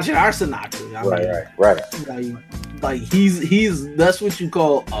 you were watching our Sinatra. Right. Like he's that's what you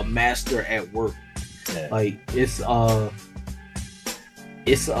call a master at work. Yeah. Like it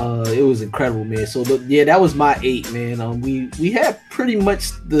was incredible, man. So that was my 8, man. We had pretty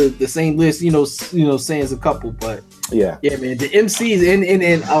much the same list, sans a couple, but yeah, man. The MCs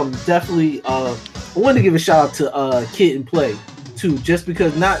and definitely I wanted to give a shout out to Kid and Play too, just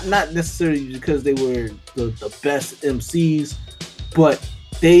because not necessarily because they were the best MCs, but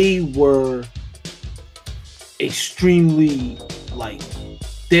they were extremely, like,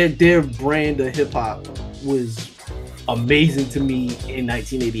 their brand of hip hop was amazing to me in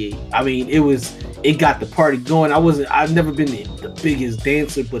 1988. I mean, it got the party going. I've never been the biggest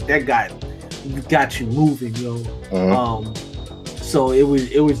dancer, but that got you moving, So it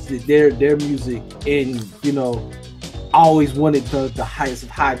was their music, and I always wanted the highest of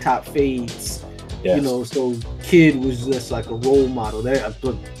high top fades. Yes. So Kid was just like a role model. That I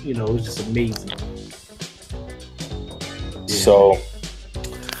thought, it was just amazing. Yeah.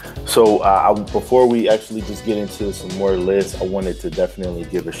 So before we actually just get into some more lists, I wanted to definitely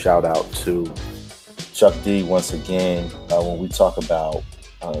give a shout out to Chuck D once again. When we talk about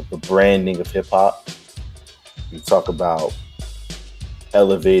the branding of hip hop, we talk about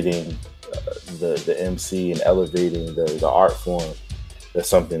elevating the MC and elevating the art form. That's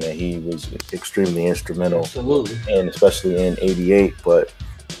something that he was extremely instrumental. Absolutely. And especially in '88. But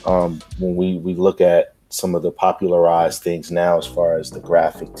when we look at some of the popularized things now, as far as the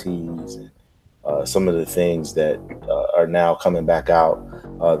graphic tees and some of the things that are now coming back out,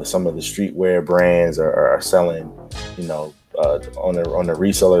 some of the streetwear brands are selling, on the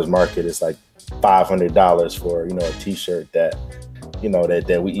resellers market, it's like $500 for, a t-shirt that,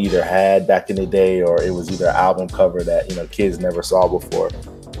 that we either had back in the day, or it was either an album cover that, kids never saw before.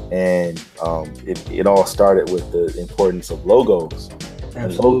 And it all started with the importance of logos.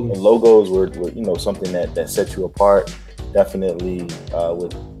 Absolutely. And logos were something that set you apart. Definitely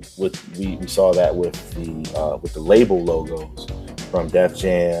we saw that with the label logos, from Def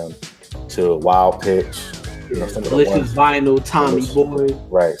Jam to Wild Pitch. Some of the Delicious Vinyl, Tommy Boy.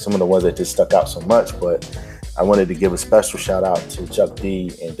 Right, some of the ones that just stuck out so much. But I wanted to give a special shout out to Chuck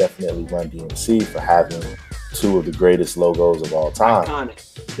D and definitely Run DMC for having two of the greatest logos of all time.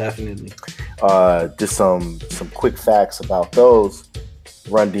 Iconic, definitely. Just some quick facts about those.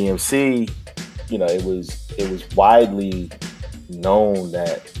 Run DMC, it was widely known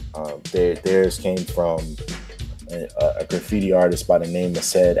that theirs came from a graffiti artist by the name of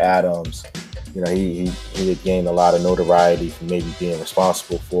Ced Adams. He had gained a lot of notoriety for maybe being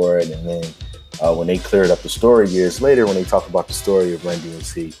responsible for it. And then when they cleared up the story years later, when they talk about the story of Run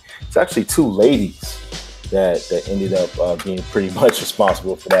DMC, it's actually two ladies that ended up being pretty much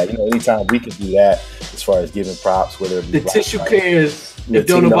responsible for that. Anytime we can do that, as far as giving props, whether it be the tissue cares, if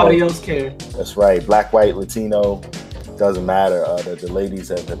don't nobody else care. That's right. Black, white, Latino, doesn't matter. The ladies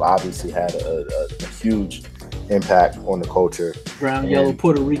have obviously had a huge impact on the culture. Brown, yellow,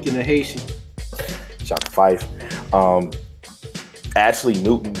 Puerto Rican, and Haitian. Shout to Fife. Ashley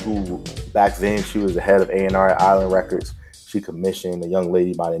Newton, who back then she was the head of A&R at Island Records, she commissioned a young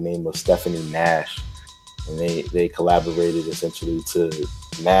lady by the name of Stephanie Nash, and they collaborated essentially to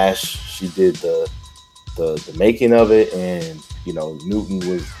Nash. She did the making of it, and Newton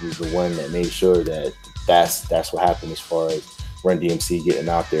was the one that made sure that that's what happened as far as Run DMC getting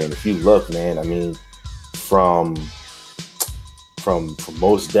out there. And if you look, man, I mean, from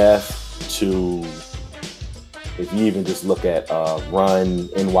Mos Def to, if you even just look at Run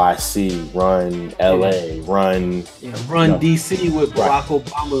NYC, Run LA, Run DC with Barack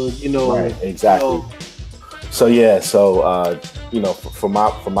Obama, right, exactly. For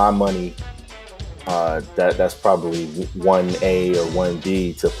my money, that's probably 1A or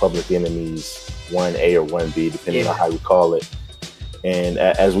 1B to Public Enemy's 1A or 1B, depending on how you call it. And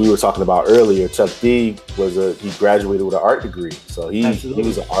as we were talking about earlier, Chuck D he graduated with an art degree, so he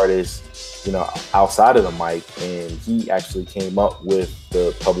was an artist, outside of the mic, and he actually came up with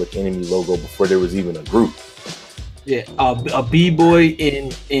the Public Enemy logo before there was even a group. Yeah, a B-boy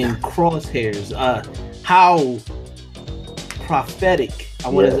in Crosshairs. How prophetic! I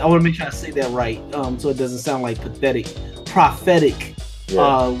want to make sure I say that right, so it doesn't sound like pathetic. Prophetic,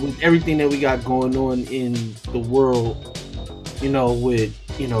 with everything that we got going on in the world. With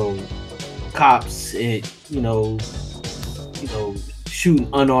cops and shooting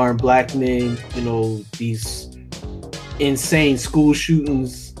unarmed black men. These insane school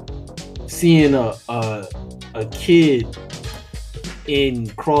shootings. Seeing a kid in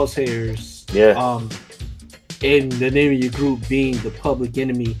Crosshairs. And the name of your group being the Public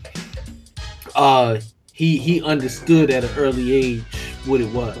Enemy. He understood at an early age what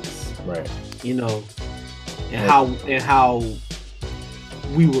it was. Right. And how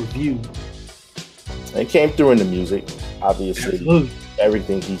we were viewed. It came through in the music. Obviously, Absolutely.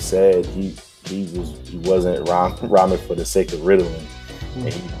 Everything he said, he wasn't rhyming for the sake of riddling. Mm-hmm.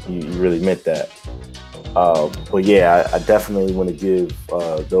 And he really meant that. But yeah, I definitely want to give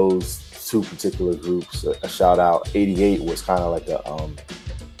those two particular groups a shout out. '88 was kind of like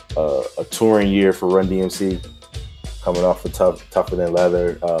a touring year for Run DMC, coming off of Tougher Than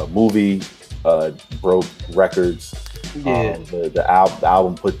Leather. Movie broke records. Yeah. The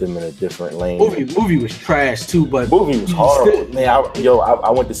album put them in a different lane. Movie was trash too, but movie was horrible. Man, I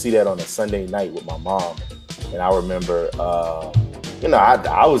went to see that on a Sunday night with my mom, and I remember,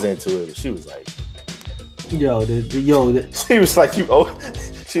 I was into it, but she was like, she was like, you owe.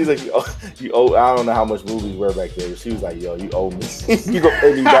 She's like, you owe. I don't know how much movies were back there, but she was like, yo, you owe me. You gonna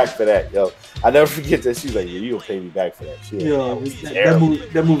pay me back for that, yo. I never forget that. She's like, yeah, you gonna pay me back for that.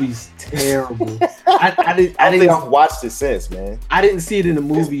 That movie's terrible. I didn't think I've watched it since, man. I didn't see it in the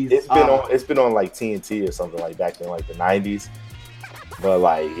movies. It's been on like TNT or something like back in like the '90s. But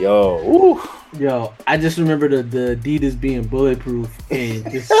like, yo, woo. Yo, I just remember the Adidas being bulletproof and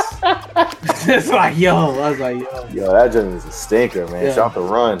just like, yo, I was like, yo, that joint is a stinker, man. Yeah. Shout out to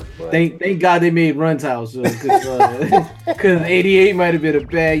Run. But... Thank God they made Run Towels, because 88 might have been a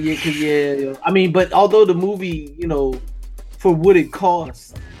bad year. Cause yeah, I mean, but although the movie, you know, for what it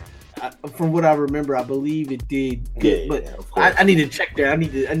cost, from what I remember, I believe it did good. But I need to check that. I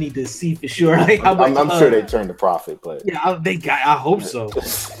need to see for sure. Like, I'm sure they turned a profit, but yeah, I hope so.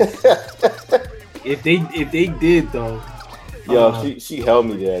 if they did though, yo, she held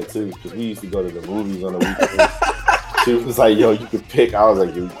me there too because we used to go to the movies on the weekends. She was like, yo, you could pick. I was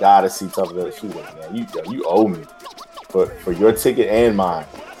like, you gotta see Tough Enough. She was like, man, you owe me for your ticket and mine.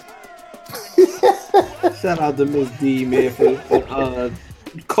 Shout out to Miss D, man, for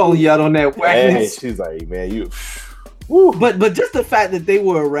calling you out on that whackness. She's like, man, you. Woo. But just the fact that they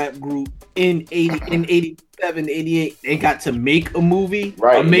were a rap group in 87, 88, they got to make a movie,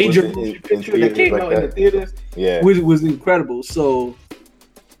 right? A major movie picture that came out in the theaters, was incredible. So,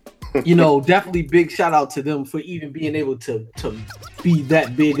 you know, definitely big shout out to them for even being able to be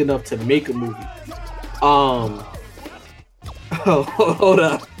that big enough to make a movie. Hold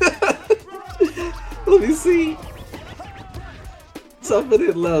up. Let me see. Something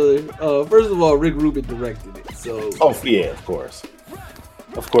in leather. First of all, Rick Rubin directed it. So. Oh yeah, of course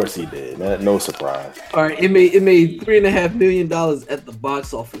he did. No surprise. All right, it made $3.5 million at the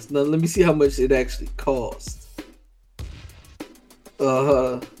box office. Now let me see how much it actually cost.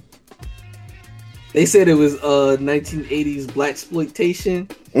 They said it was 1980s blaxploitation.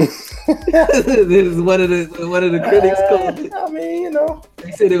 This is one of the critics called it. I mean, you know,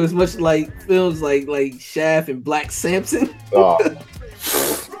 they said it was much like films like Shaft and Black Samson.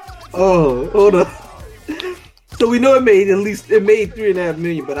 Oh, hold up. So we know it made $3.5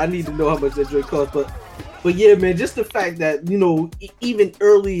 million, but I need to know how much that joint cost. But yeah, man, just the fact that, you know, even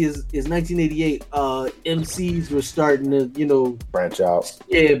early as 1988, MCs were starting to, you know, branch out.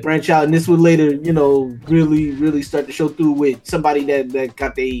 Yeah, branch out, and this would later, you know, really start to show through with somebody that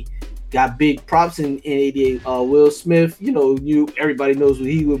got big props in 88. Will Smith, you know, everybody knows what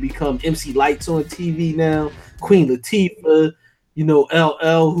he will become. MC Lights on TV now. Queen Latifah, you know,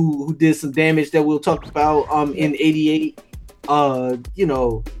 LL who did some damage that we'll talk about in 88. You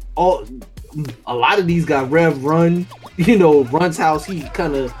know, a lot of these got Rev Run, you know, Run's House. He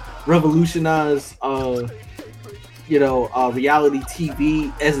kind of revolutionized, you know, reality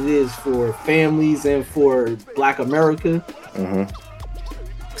TV as it is for families and for Black America. Mm-hmm.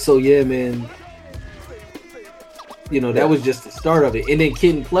 So yeah, man, you know, that was just the start of it. And then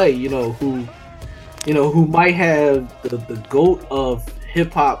Kid and Play, you know, who might have the GOAT of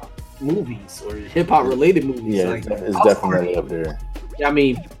hip hop movies or hip hop related movies. Yeah, like, it's definitely up there. I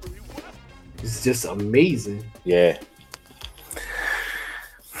mean, it's just amazing. Yeah.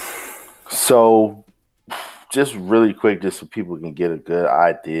 So, just really quick, just so people can get a good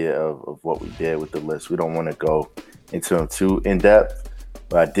idea of what we did with the list. We don't want to go into them too in depth,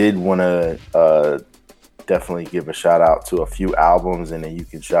 but I did want to definitely give a shout out to a few albums, and then you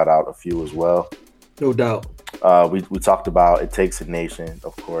can shout out a few as well. No doubt. We talked about It Takes a Nation,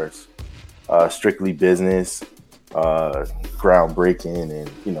 of course. Strictly Business, groundbreaking, and,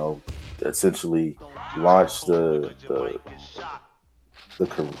 you know, essentially launched the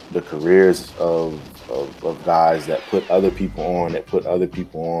careers of guys that put other people on,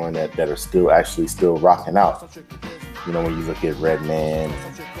 that are still rocking out. You know, when you look at Redman,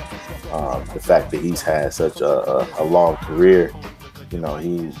 the fact that he's had such a long career, you know,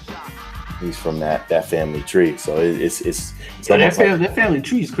 he's from that family tree. So it's that family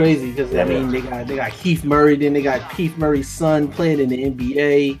tree is crazy because I mean they got Keith Murray, then they got Keith Murray's son playing in the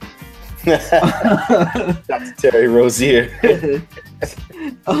NBA. Dr. Terry Rozier. And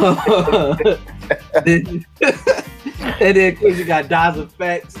then you got Daz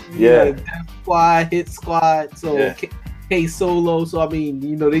Effects, Death Squad, Hit Squad, so K Solo. So I mean,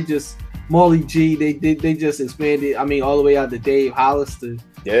 you know, they just Molly G. They just expanded. I mean, all the way out to Dave Hollister.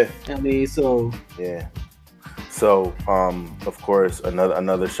 Yeah. I mean, so yeah. So of course,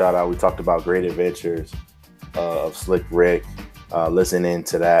 another shout out. We talked about Great Adventures of Slick Rick. Listening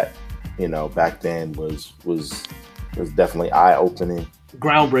to that, you know, back then was definitely eye opening,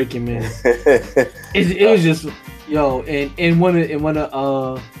 groundbreaking, man. it was just and one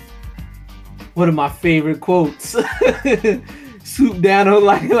of my favorite quotes. Swoop down on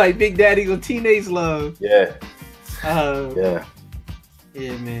like Big Daddy on Teenage Love. Yeah.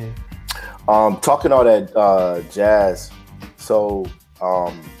 Yeah, man. Talking all that jazz. So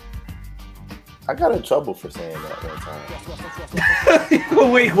I got in trouble for saying that one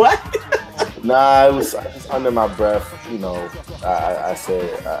time. Wait, what? Nah, it was under my breath, you know. I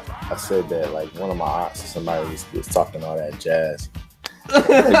said that like one of my aunts or somebody was talking all that jazz.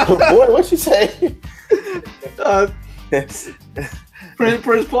 Like, boy, what you say?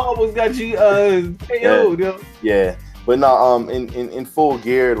 Prince Paul was got you KO'd, yo. Yeah. But no, in Full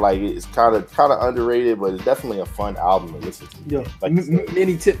Gear, like it's kind of underrated, but it's definitely a fun album to listen to. Yo, like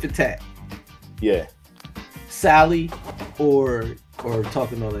mini tit for tat. Yeah. Sally or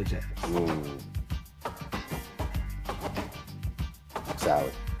Talking All That Jazz. Ooh.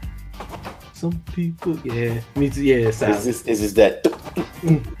 Sally. Some people, yeah, me too. Yeah, Sally. Is this that?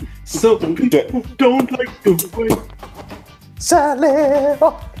 Some people don't like the way Sally.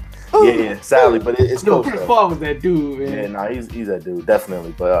 Oh. Yeah, Sally, but it's no, cool. Chris Paul was that dude, man. Yeah, no, he's that dude,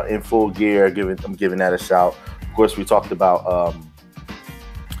 definitely. But In Full Gear, I'm giving that a shout. Of course, we talked about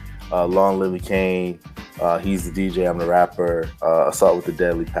Long Live the Kane. He's the DJ, I'm the rapper. Assault with the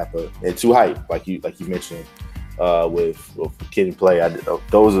Deadly Pepper, and Too Hype, like you mentioned, with Kid and Play.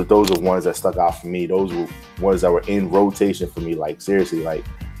 Those are ones that stuck out for me. Those were ones that were in rotation for me. Like seriously, like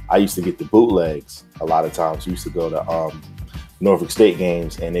I used to get the bootlegs a lot of times. We used to go to Norfolk State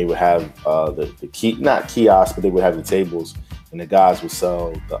games, and they would have not kiosks, but they would have the tables, and the guys would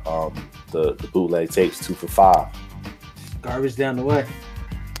sell the bootleg tapes 2 for $5. Garbage down the way.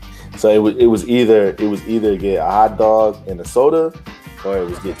 So it was either get a hot dog and a soda, or it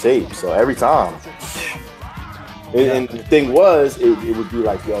was get tapes. So every time, and the thing was, it would be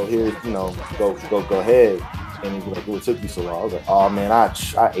like, yo, here, go ahead. And he'd be like, what took you so long? I was like, oh man, I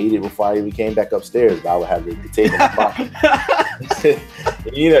ate it before I even came back upstairs. But I would have the table in my pocket.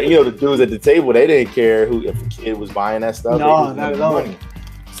 you know, the dudes at the table, they didn't care if a kid was buying that stuff. No, not at all. Money.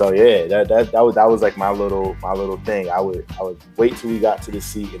 So yeah, that was like my little thing. I would wait till we got to the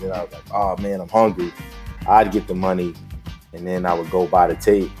seat, and then I was like, oh man, I'm hungry. I'd get the money, and then I would go buy the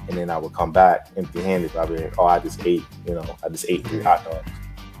tape, and then I would come back empty-handed. I'd be like, oh, I just ate 3 hot dogs.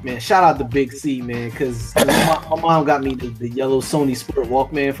 Man, shout out to Big C, man, because my mom got me the yellow Sony Sport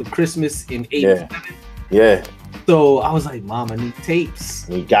Walkman for Christmas in '87. Yeah. So I was like, Mom, I need tapes.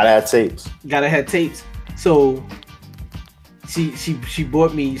 You gotta have tapes. Gotta have tapes. So she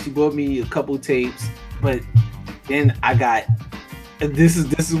bought me a couple tapes, but then I got this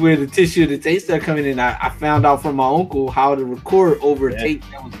is where the tissue of the tape started coming in. I found out from my uncle how to record over a tape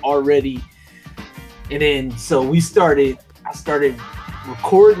that was already, and then so I started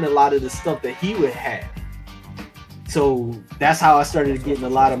recording a lot of the stuff that he would have. So that's how I started getting a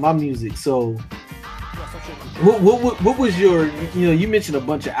lot of my music. So what was your, you mentioned a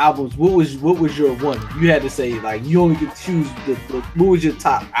bunch of albums. What was your one? You had to say, like, you only could choose what was your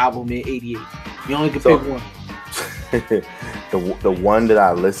top album in '88? You only could pick one. The one that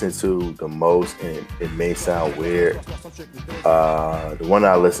I listened to the most, and it may sound weird, the one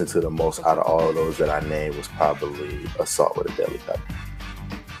that I listened to the most out of all of those that I named was probably Assault with a Deadly Pepper.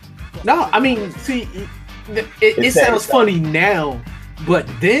 No, I mean, see, it sounds funny now, but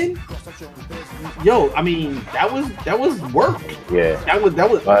then, I mean, that was work. Yeah, that was.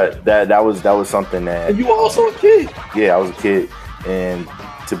 But that was something that. And you were also a kid. Yeah, I was a kid, and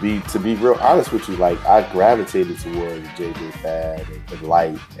to be real honest with you, like I gravitated towards JJ Fad and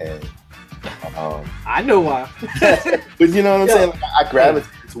Light, and I know why. But you know what I'm saying? Like, I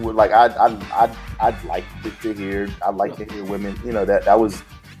gravitated toward, like I'd like to hear women. You know that was.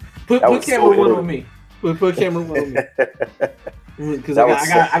 Put camera one on me. Put camera one on me. Because I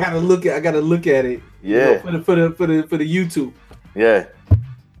gotta look at it. Yeah. For the YouTube. Yeah.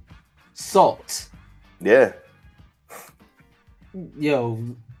 Salt. Yeah. Yo,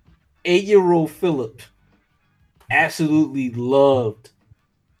 8-year-old Philip absolutely loved,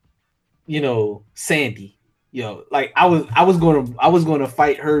 Sandy. Yo, like I was going to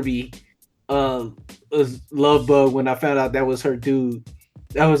fight Herbie, Love Bug, when I found out that was her dude.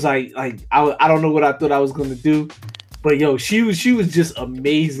 That was like I don't know what I thought I was gonna do, but yo, she was just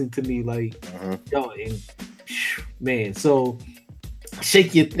amazing to me. Like, yo, and man, so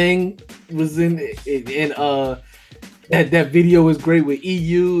Shake Your Thing was in and that video was great with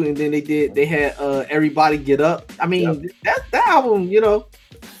EU, and then they had Everybody Get Up. I mean, that album,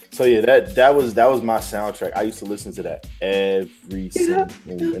 So yeah, that was my soundtrack. I used to listen to that every single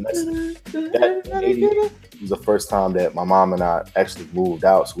move. And that 88 was the first time that my mom and I actually moved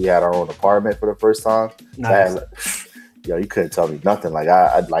out. So we had our own apartment for the first time. Nice. So you couldn't tell me nothing. Like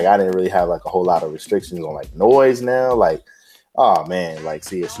I didn't really have like a whole lot of restrictions on like noise now. Like, oh man, like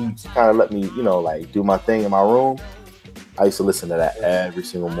see, she kind of let me, like do my thing in my room. I used to listen to that every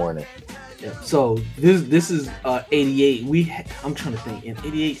single morning. Yeah. So this is 88. I'm trying to think. In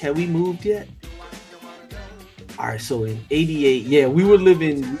 88, had we moved yet? All right. So in 88, yeah, we were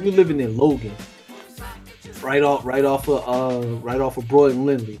living in Logan. right off of Broad and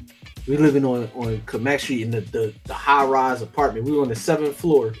Lindley. We living on Comac Street in the high rise apartment. We were on the 7th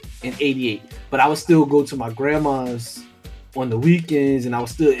floor in 88. But I would still go to my grandma's on the weekends, and I would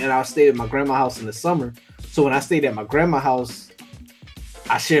stay at my grandma's house in the summer. So when I stayed at my grandma's house,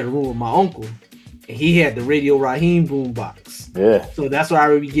 I shared a room with my uncle, and he had the Radio Raheem boombox. Yeah. So that's where I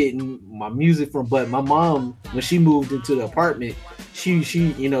would be getting my music from. But my mom, when she moved into the apartment, she was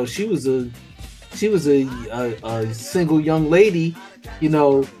a single young lady,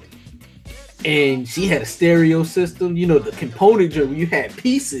 and she had a stereo system, the component where you had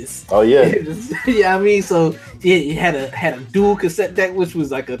pieces. Oh yeah. Yeah, I mean, so it had a dual cassette deck, which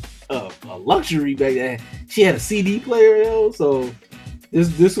was like a luxury back then. She had a CD player, so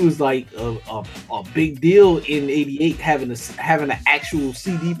this was like a big deal in '88 having an actual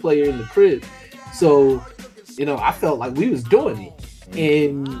CD player in the crib. So, I felt like we was doing it,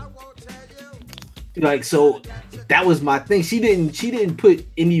 and so that was my thing. She didn't put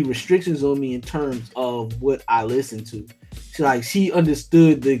any restrictions on me in terms of what I listened to. She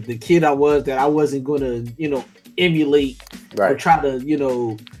understood the kid I was, that I wasn't gonna emulate or try to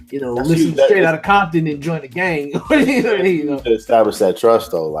listen straight out of Compton and join the gang. To establish that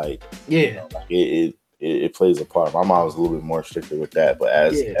trust though, yeah, it plays a part. My mom was a little bit more stricter with that, but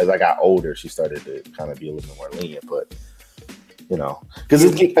as I got older, she started to kind of be a little bit more lenient. But because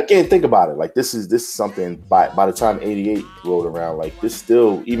again, think about it. Like this is something by the time '88 rolled around, like this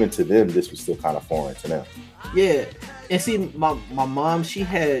still, even to them, this was still kind of foreign to them. Yeah, and see, my mom, she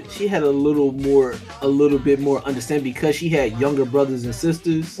had a little bit more understanding because she had younger brothers and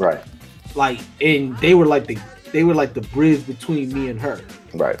sisters, right? And they were like the bridge between me and her,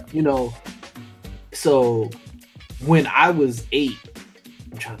 right? So when I was 8,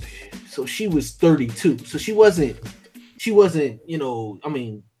 I'm trying to think. So she was 32, so she wasn't,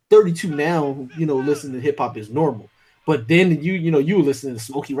 32 now, listening to hip hop is normal. But then you were listening to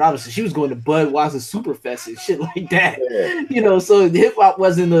Smokey Robinson. She was going to Budweiser Superfest and shit like that. Yeah. So hip hop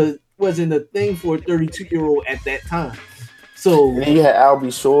wasn't a thing for a 32-year-old at that time. So and then you had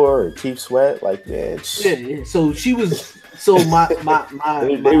Albie Shore and Keith Sweat, like man. Yeah. So she was. So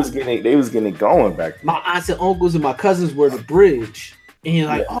they was getting it going back then. My aunts and uncles and my cousins were the bridge, and you're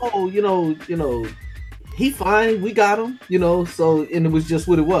like, he fine, we got him, so, and it was just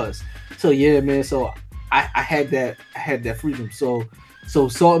what it was. So yeah, man, so I had that freedom. So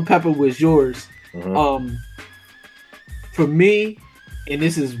Salt and Pepper was yours. Mm-hmm. For me, and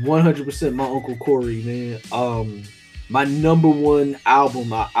this is 100% my Uncle Corey, man. My number one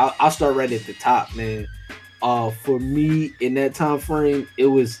album, I'll start right at the top, man. For me in that time frame, it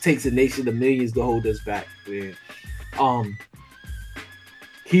was Takes a Nation of Millions to Hold Us Back, man.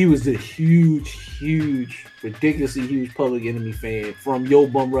 He was a huge, ridiculously huge Public Enemy fan from Yo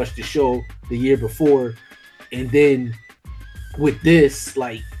Bum Rush the Show the year before. And then with this,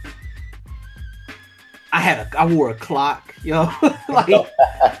 I wore a clock, I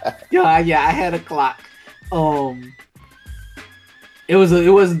had a clock. It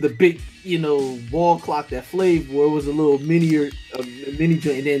wasn't the big, wall clock that Flav wore. It was a little mini joint. And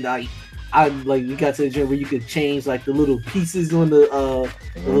then we got to the joint where you could change the little pieces on the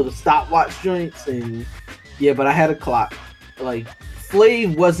little stopwatch joints, and but I had a clock.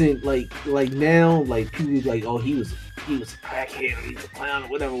 Flav wasn't like now, people was like, oh, he was a crackhead, or he was a clown, or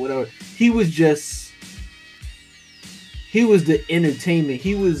whatever. He was the entertainment.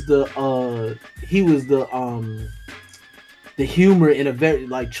 He was the humor in a very,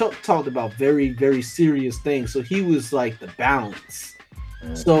 Chuck talked about very, very serious things. So he was the balance.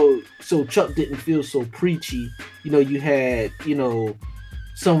 So Chuck didn't feel so preachy. You had,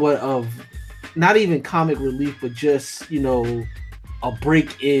 somewhat of not even comic relief, but just, a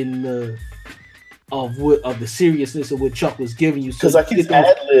break in of the seriousness of what Chuck was giving you. Because his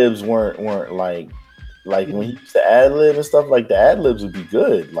ad libs weren't like when he used to ad lib and stuff, the ad libs would be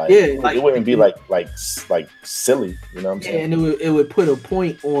good. It wouldn't be like silly, you know what I'm saying? And it would put a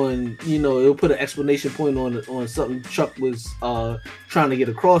point on, it would put an explanation point on something Chuck was trying to get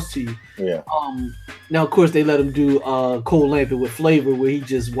across to you. Yeah. Now of course they let him do Cold Lamping with Flavor, where he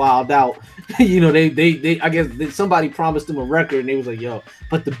just wilded out. They I guess somebody promised him a record, and they was like, yo,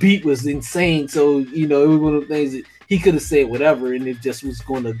 but the beat was insane. So it was one of the things that he could have said whatever, and it just was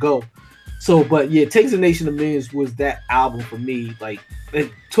going to go. So, but yeah, Takes a Nation of Millions was that album for me.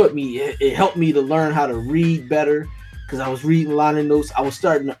 It taught me, it helped me to learn how to read better, because I was reading liner notes. I was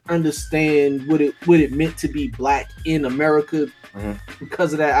starting to understand what it meant to be black in America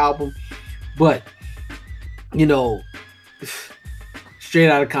because of that album. But Straight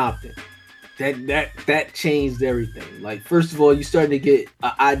Outta Compton, that changed everything. First of all, you starting to get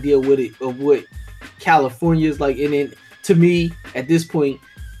an idea of what California's like, and then to me at this point,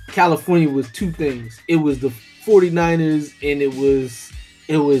 California was two things. It was the 49ers and it was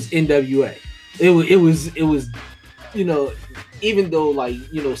NWA. It was you know, even though like,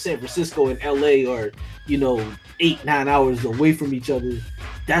 you know, San Francisco and LA are, you know, 8-9 hours away from each other,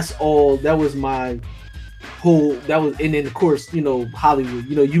 that was my whole, and then of course, you know, Hollywood,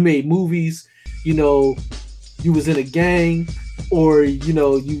 you know, you made movies, you know, you was in a gang, or you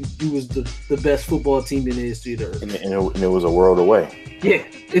know, you was the best football team in the history of the earth. And it was a world away. Yeah,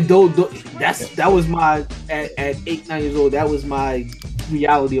 that was my at 8-9 years old. That was my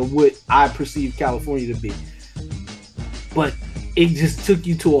reality of what I perceived California to be. But it just took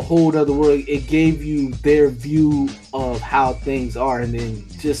you to a whole other world. It gave you their view of how things are, and then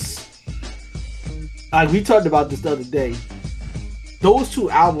just like we talked about this the other day. Those two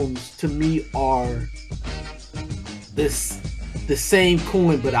albums to me are the same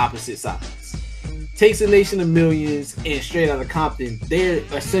coin but opposite sides. Takes a Nation of Millions and Straight Outta Compton, they're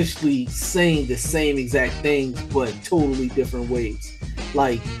essentially saying the same exact things but totally different ways.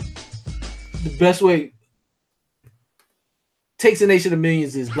 Like the best way Takes a Nation of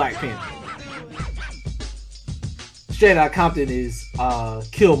Millions is Black Panther. Straight Outta Compton is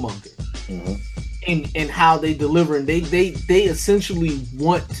Killmonger. Mm-hmm. And how they deliver, and they essentially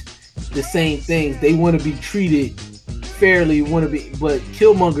want the same things. They want to be treated fairly, but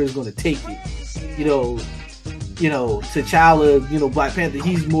Killmonger is going to take it. You know, T'Challa, you know, Black Panther,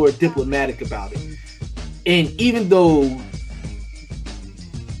 he's more diplomatic about it. And even though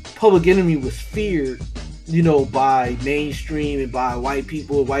Public Enemy was feared, you know, by mainstream and by white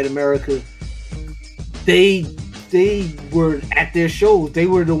people, white America, they were at their shows. They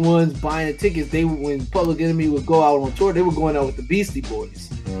were the ones buying the tickets. When Public Enemy would go out on tour, they were going out with the Beastie Boys.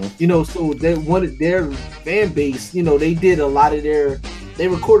 Mm-hmm. You know, so they wanted their fan base. You know, they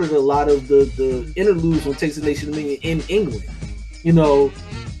recorded a lot of the interludes on Takes a Nation of Millions in England. You know,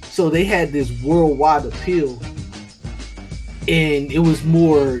 so they had this worldwide appeal, and it was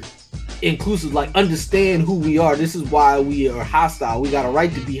more inclusive, like, understand who we are. This is why we are hostile. We got a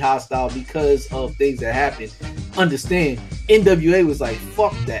right to be hostile because of things that happen. Understand. NWA was like,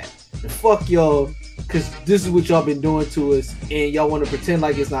 fuck that. And fuck y'all, because this is what y'all been doing to us, and y'all want to pretend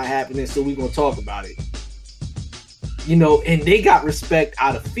like it's not happening, so we gonna talk about it. You know, and they got respect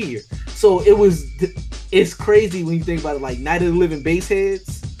out of fear. So it's crazy when you think about it, like Night of the Living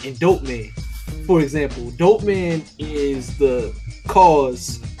Bassheads and Dope Man, for example. Dope Man is the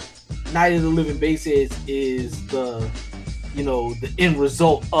cause. Night of the Living Bassheads is the end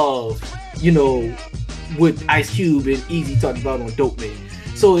result of, you know, what Ice Cube and Easy talked about on Dope Man.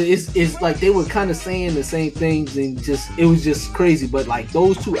 So it's like they were kind of saying the same things, and it was just crazy. But like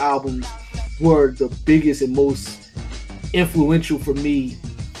those two albums were the biggest and most influential for me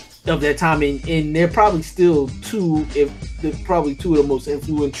of that time, and they're probably still two of the most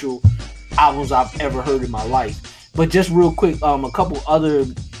influential albums I've ever heard in my life. But just real quick, a couple other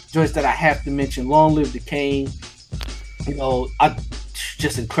joints that I have to mention. Long Live the Kane, you know,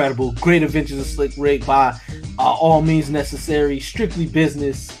 just incredible. Great Adventures of Slick Rick by All Means Necessary, Strictly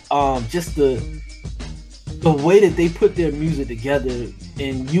Business. Just the way that they put their music together,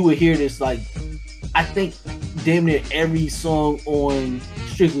 and you would hear this, like, I think damn near every song on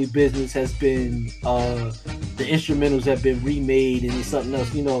Strictly Business has been, the instrumentals have been remade, and it's something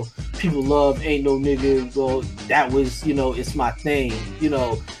else. You know, people love Ain't No Nigga. Well, that was, you know, It's My Thing, you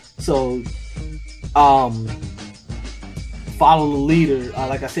know. So, Follow the Leader,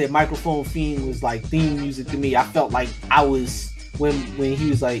 like I said, Microphone Fiend was like theme music to me. I felt like I was, when he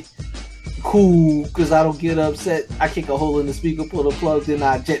was like, cool, because I don't get upset, I kick a hole in the speaker, pull the plug, then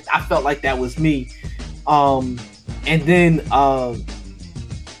I felt like that was me. And then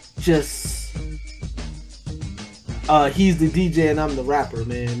He's the DJ and I'm the Rapper,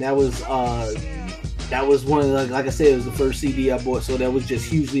 man. That was one of the, like I said, it was the first CD I bought, so that was just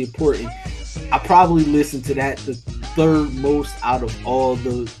hugely important. I probably listened to that the third most out of all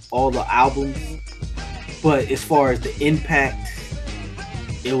the albums, but as far as the impact,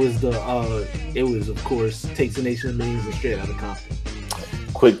 it was of course Takes a Nation of Millions and Straight Outta Compton.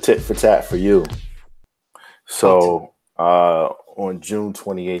 Quick tit for tat for you. So on June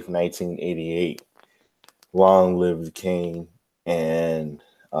 28th, 1988, Long Live the King and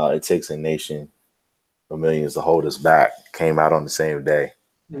It Takes a Nation of Millions to Hold Us Back came out on the same day.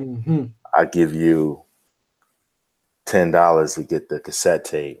 Mm-hmm. I give you $10 to get the cassette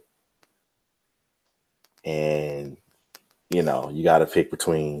tape, and you know you got to pick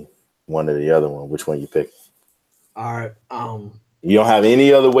between one or the other one. Which one you pick? All right. You don't have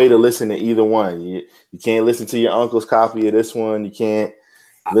any other way to listen to either one. You can't listen to your uncle's copy of this one. You can't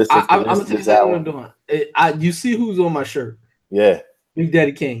Listen, I'm gonna tell you what I'm doing. You see who's on my shirt? Yeah, Big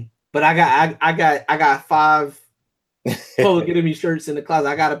Daddy Kane. But I got 5 Public Enemy shirts in the closet.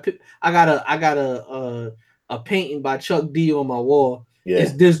 I got a painting by Chuck D on my wall. Yeah.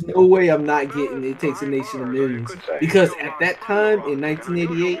 There's no way I'm not getting It Takes a Nation of Millions, because at that time in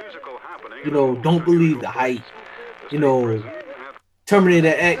 1988, Don't Believe the Hype,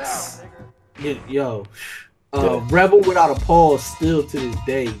 Terminator X, Rebel Without a Pause, still to this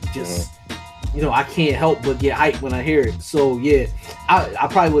day, just I can't help but get hyped when I hear it. So yeah, I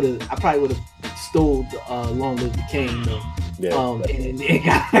probably would have stole Long Live the Kane though. Yeah.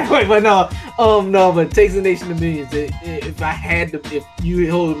 But Takes a Nation of Millions. If I had to, if you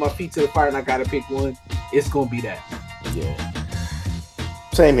hold my feet to the fire and I gotta pick one, it's gonna be that. Yeah.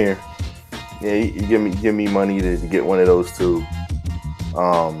 Same here. Yeah, you give me money to get one of those two.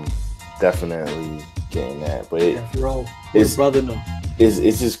 Definitely getting that. But it's brother no.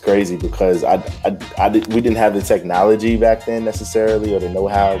 It's just crazy because we didn't have the technology back then necessarily or the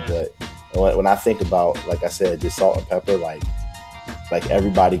know-how, but when I think about, like I said, just Salt and Pepper, like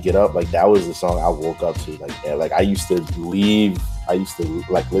Everybody Get Up, like that was the song I woke up to. Like I used to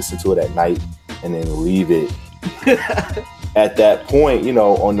like listen to it at night and then leave it at that point,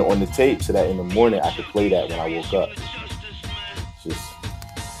 on the tape, so that in the morning I could play that when I woke up.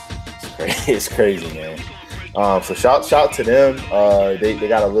 It's crazy, man. So shout to them. They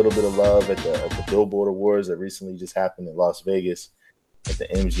got a little bit of love at the Billboard Awards that recently just happened in Las Vegas at the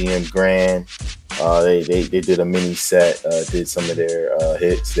MGM Grand. They did a mini set, did some of their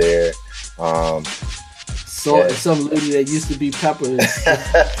hits there. Salt and some lady that used to be Pepper.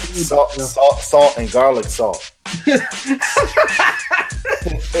 Salt and garlic salt.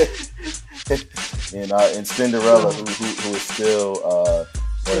 and Cinderella, who is still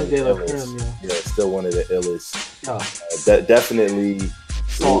one of the illest. Still one of the illest. Definitely.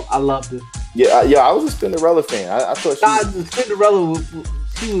 Oh, I loved it. Yeah, I was a Cinderella fan. I thought Cinderella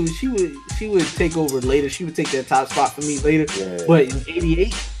she would take over later. She would take that top spot for me later. Yeah. But in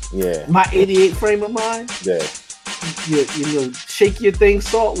 '88, my '88 frame of mind, Shake Your Thing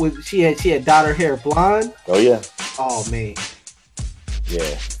Salt with she had dyed her hair blonde. Oh yeah. Oh man.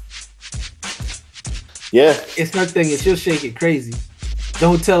 Yeah. Yeah. It's her thing, and she'll shake it crazy.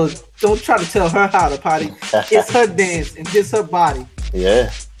 Don't try to tell her how to potty. It's her dance and just her body.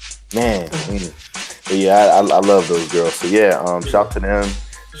 Yeah, man. But yeah, I love those girls. So yeah, shout to them.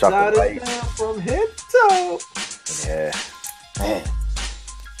 Shout to Light. From head to toe. Yeah, man.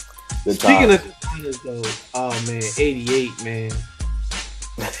 Good Speaking of Christmas though, oh man, '88, man.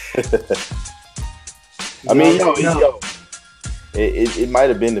 I mean, it might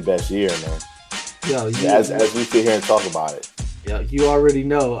have been the best year, man. As we sit here and talk about it. Yeah, you already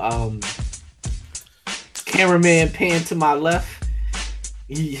know. Cameraman pan to my left.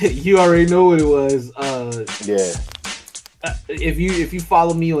 You already know what it was. If you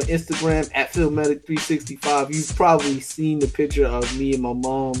follow me on Instagram at Philmedic365, you've probably seen the picture of me and my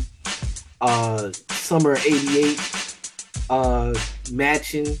mom, summer '88,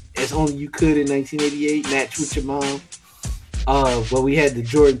 matching as only you could in 1988. Match with your mom. Where we had the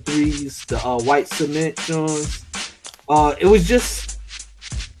Jordan 3s, the white cement Johns. It's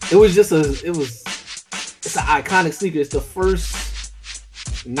an iconic sneaker. It's the first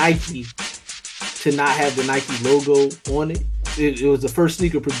Nike to not have the Nike logo on it. It was the first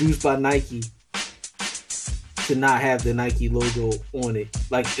sneaker produced by Nike to not have the Nike logo on it.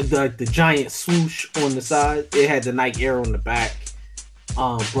 Like the giant swoosh on the side, it had the Nike Air on the back.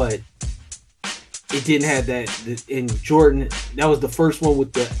 But it didn't have that in Jordan. That was the first one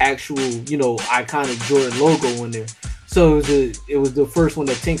with the actual, iconic Jordan logo on there. So it was the first one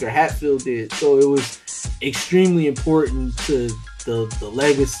that Tinker Hatfield did. So it was extremely important to the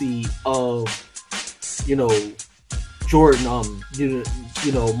legacy of, Jordan.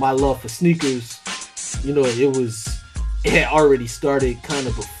 My love for sneakers. It had already started kind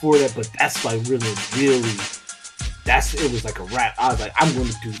of before that, but that's like it was like a wrap. I was like, I'm going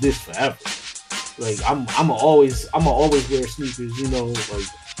to do this forever. Like I'm always wear sneakers,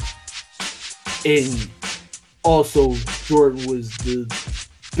 and also Jordan was the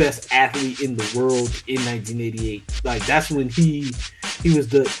best athlete in the world in 1988. Like that's when he was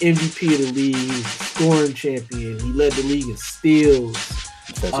the MVP of the league, he was the scoring champion, he led the league in steals,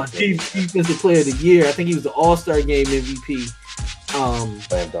 defensive player of the year. I think he was the All-Star game MVP.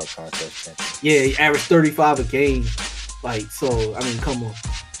 Slam dunk contest champion. Yeah, he averaged 35 a game. Like, so I mean, come on.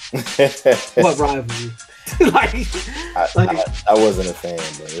 What rivalry? I wasn't a fan,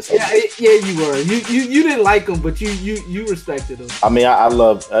 but it's okay. Yeah, you were. You didn't like them, but you respected them. I mean, I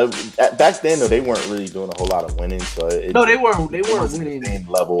love back then though. They weren't really doing a whole lot of winning, so they weren't winning. The same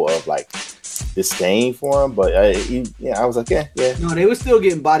level of like disdain for him, but I was like, yeah. No, they were still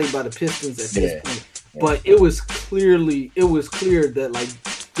getting bodied by the Pistons at this point. Yeah. But it was clear that like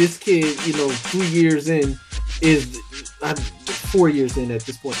this kid, 3 years in is 4 years in at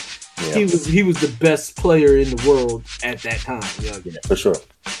this point. Yeah. He was the best player in the world at that time. Yeah, for sure.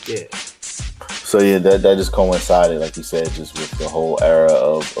 Yeah. So that just coincided, like you said, just with the whole era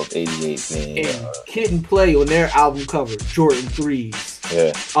of '88 being. And Kid and Play on their album cover, Jordan 3s.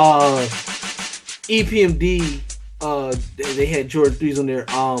 Yeah. EPMD, they had Jordan 3s on there.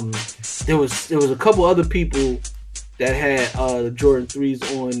 There was a couple other people that had the Jordan 3s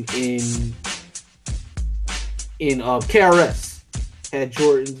on in KRS. Had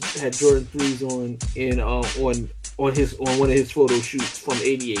Jordan 3s on in on one of his photo shoots from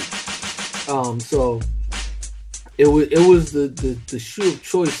 '88. So it was the shoe of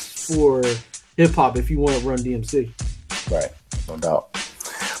choice for hip hop if you want to run DMC. Right, no doubt.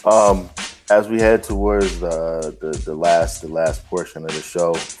 As we head towards the last portion of the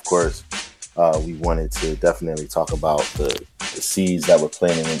show, of course, we wanted to definitely talk about the seeds that were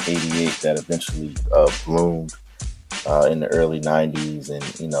planted in '88 that eventually bloomed in the early '90s and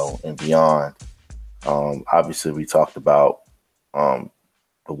beyond. Obviously, we talked about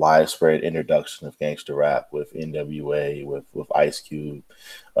the widespread introduction of gangster rap with NWA, with Ice Cube.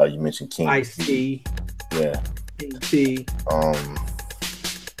 You mentioned King Ice-T. Yeah. King T.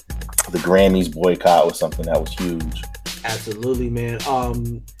 The Grammys boycott was something that was huge. Absolutely, man.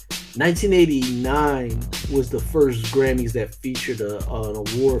 1989 was the first Grammys that featured an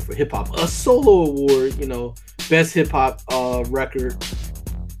award for hip hop, a solo award. Best hip hop record.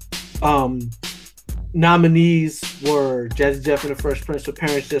 Nominees were Jazzy Jeff and the Fresh Prince for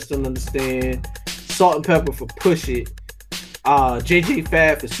Parents Just Don't Understand, Salt and Pepper for Push It, JJ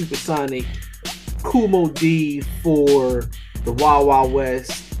Fad for Supersonic, Kool Moe Dee for the Wild Wild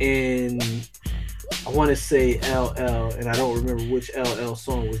West, and I want to say LL, and I don't remember which LL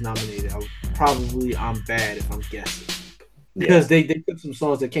song was nominated. I'm Bad if I'm guessing. Because they took some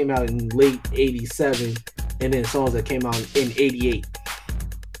songs that came out in late 87 and then songs that came out in 88.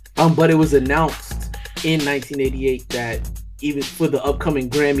 But it was announced in 1988 that even for the upcoming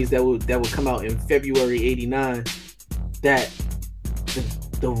Grammys that would come out in February 89, that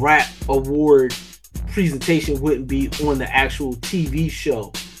the rap award presentation wouldn't be on the actual TV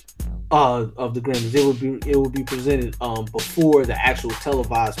show of the Grammys. It would be presented before the actual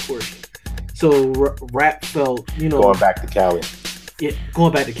televised portion. So rap felt, going back to Cali. Yeah,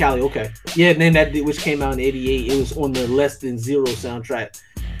 going back to Cali. Okay. Yeah, and then that which came out in '88. It was on the Less Than Zero soundtrack.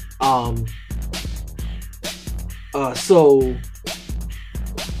 So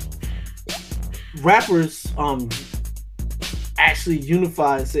rappers actually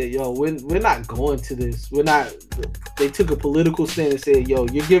unified and said, "Yo, we're not going to this. We're not." They took a political stand and said, "Yo,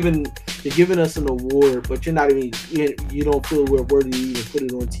 you're giving us an award, but you don't feel we're worthy to even put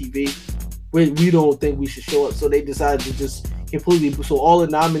it on TV. We don't think we should show up." So they decided to just completely. So all the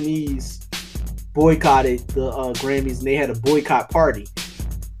nominees boycotted the Grammys, and they had a boycott party,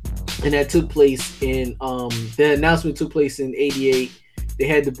 and that took place in the announcement took place in '88. They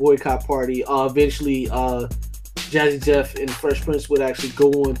had the boycott party. Eventually, Jazzy Jeff and Fresh Prince would actually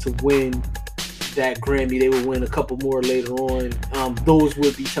go on to win that Grammy. They would win a couple more later on. Those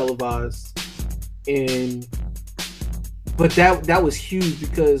would be televised, but that was huge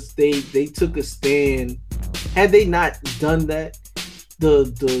because they took a stand. Had they not done that, the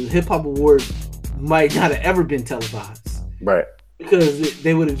Hip Hop Award might not have ever been televised. Right. Because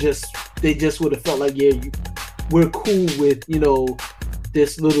they would have would have felt like, yeah, we're cool with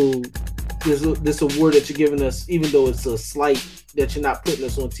this award that you're giving us, even though it's a slight that you're not putting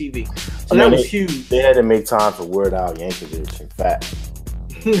us on TV. So that was huge. They had to make time for Weird Al Yankovic. In fact,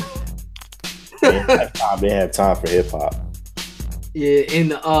 they didn't have time for hip hop. Yeah,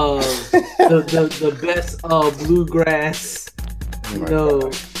 and the best bluegrass.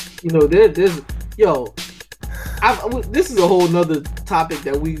 This is a whole nother topic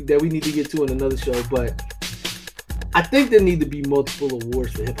that we need to get to in another show, but I think there need to be multiple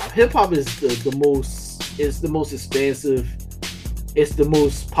awards for hip hop. Hip hop is the most expansive. It's the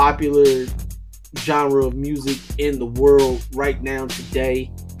most popular genre of music in the world right now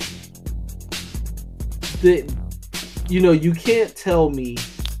today. You can't tell me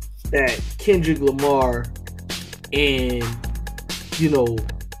that Kendrick Lamar and Lil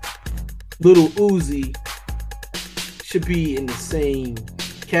Uzi should be in the same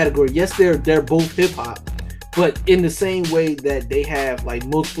category. Yes, they're both hip hop, But in the same way that they have like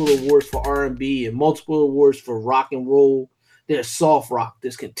multiple awards for R&B and multiple awards for rock and roll, there's soft rock,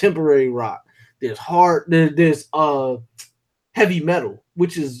 there's contemporary rock, there's there's heavy metal,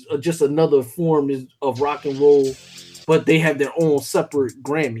 which is just another form of rock and roll, but they have their own separate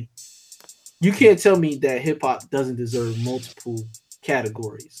Grammy. You can't tell me that hip hop doesn't deserve multiple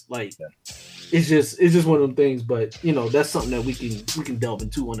categories. Like it's just one of them things. But that's something that we can delve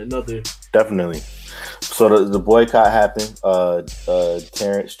into on another. Definitely. So the boycott happened.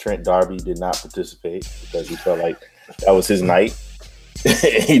 Terrence Trent D'Arby did not participate because he felt like that was his night.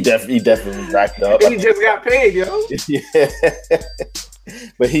 he definitely racked up. He just got paid, yo. Yeah.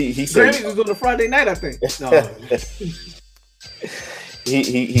 But he said Grammys was on a Friday night, I think. No.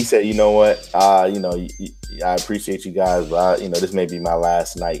 He said, you know what? I appreciate you guys, but this may be my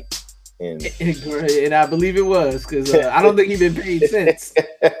last night. And I believe it was because I don't think he's been paid since.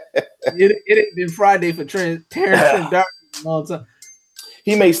 It ain't been Friday for Terrence Trent D'Arby in a long time.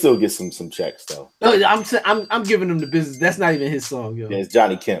 He may still get some checks though. No, I'm giving him the business. That's not even his song, yo. Yeah, it's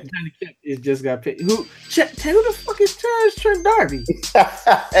Johnny Kemp. Johnny Kemp just got paid. Who the fuck is Terrence Trent D'Arby?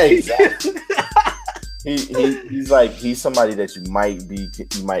 Exactly. He's somebody that you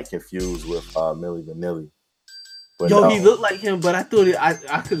might confuse with Milli Vanilli. But yo, he looked like him, but I thought I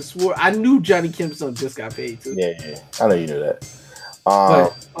could have swore I knew Johnny Kemp's son just got paid too. Yeah, I know you knew that.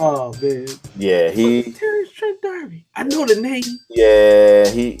 But, oh man, yeah, Terrence Trent D'Arby. I know the name. Yeah,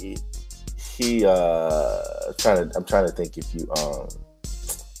 he. I'm trying to think if you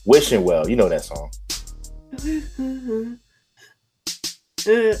Wishing Well. You know that song.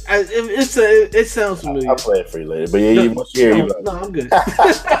 It sounds familiar. I'll play it for you later. But yeah, you must hear. No, I'm good.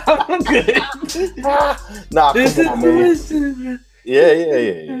 I'm good. Nah, come on, man.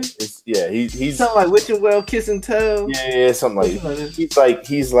 Yeah. He's something like Wishing Well, Kiss and Tell. Yeah, something like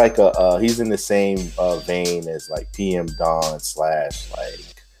he's like he's in the same vein as like PM Dawn /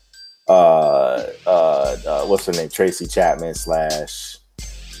 what's her name, Tracy Chapman /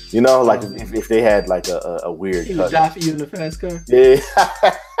 like if they had like a weird he would die for you in the fast car. Yeah.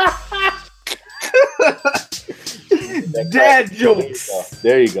 Dad jokes.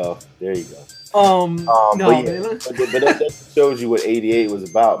 There you go. No, but that shows you what '88 was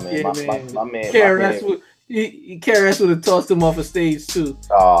about, man. Yeah, my man. KRS would have tossed him off a stage too.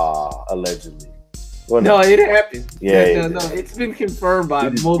 Allegedly. No, it happened. Yeah, no, it's been confirmed by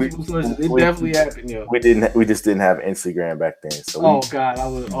multiple sources. It definitely happened, yo. We just didn't have Instagram back then. So God,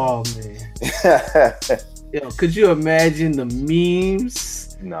 oh man. Yo, could you imagine the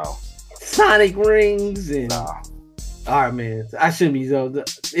memes? No. Sonic rings and. No. All right, man. I shouldn't be so.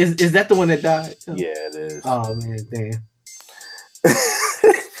 Is that the one that died? Yeah, it is. Oh man, damn.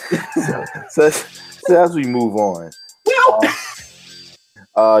 so as we move on, Yo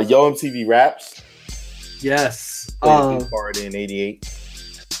MTV Raps. Yes. Part in '88.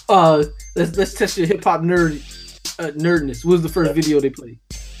 Let's test your hip hop nerdness. What was the first video they played?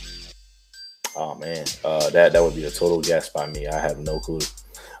 Oh man, that would be a total guess by me. I have no clue.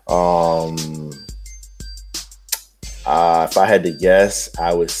 If I had to guess,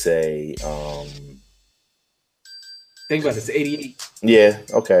 I would say. Think about it. It's '88. Yeah.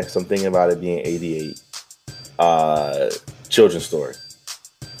 Okay. So I'm thinking about it being '88. Children's Story.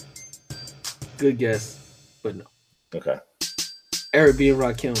 Good guess, but no. Okay. Eric B and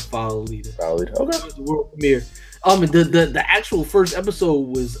Rakim, Follow the Leader. Okay. It was the world premiere. The actual first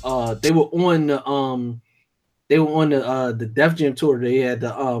episode was they were on the Def Jam tour. They had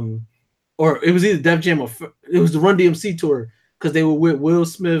the or it was either Def Jam or it was the Run DMC tour because they were with Will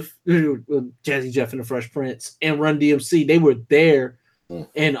Smith, Jazzy Jeff and the Fresh Prince, and Run DMC. They were there,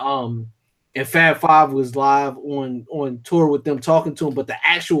 and Fab Five was live on tour with them talking to him. But the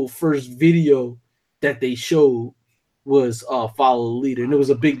actual first video that they showed was Follow the Leader, and it was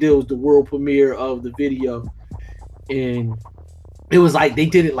a big deal. It was the world premiere of the video, and it was like they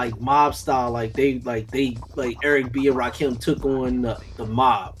did it like mob style, like Eric B and Rakim took on the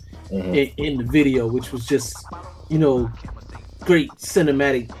mob in the video, which was just great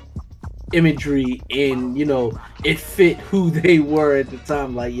cinematic imagery, and it fit who they were at the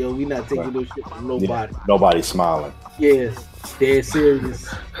time. Like, yo, we not taking no shit from nobody. Yeah, nobody's smiling. Yes, they're serious.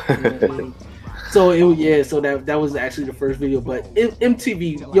 So that was actually the first video, but Yo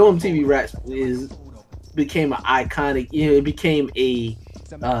MTV Raps became an iconic. It became a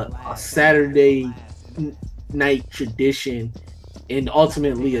Saturday night tradition, and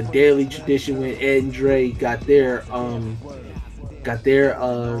ultimately a daily tradition when Ed and Dre got their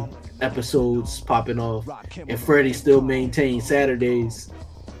episodes popping off, and Freddie still maintained Saturdays.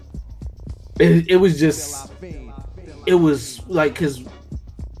 It was like, because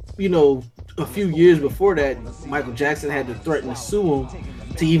a few years before that, Michael Jackson had to threaten to sue him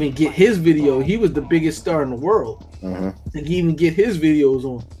to even get his video. He was the biggest star in the world, and he even get his videos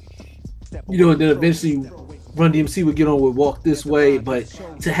on. You know, and then eventually Run DMC would get on with Walk This Way, but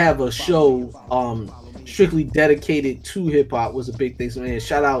to have a show strictly dedicated to hip hop was a big thing. So man,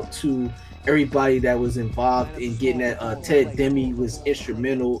 shout out to everybody that was involved in getting that. Ted Demme was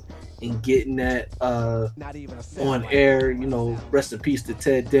instrumental in getting that on air. You know, rest in peace to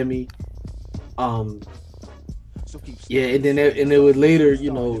Ted Demme. Yeah, and then it would later,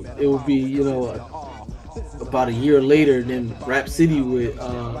 you know, it would be, you know, about a year later, then Rap City would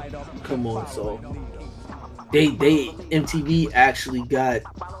come on. So they MTV actually got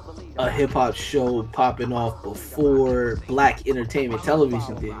a hip hop show popping off before Black Entertainment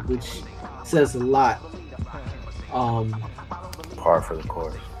Television did, which says a lot. Par for the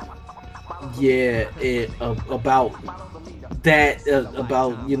course. Yeah, about that,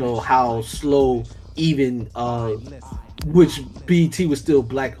 about, you know, how slow even which BET was still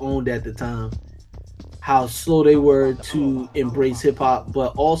black owned at the time, how slow they were to embrace hip hop,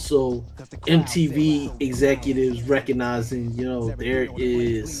 but also MTV executives recognizing, you know,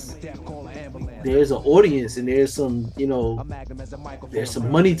 there's an audience and there's some, you know, there's some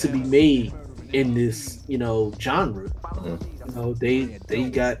money to be made in this, you know, genre. You know, they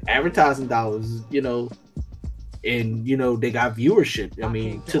got advertising dollars, you know, and, you know, they got viewership. I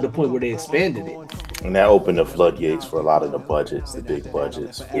mean, to the point where they expanded it. And that opened the floodgates for a lot of the budgets, the big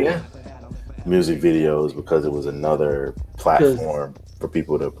budgets for music videos, because it was another platform for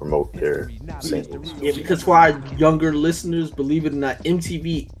people to promote their singles. Yeah, because for our younger listeners, believe it or not,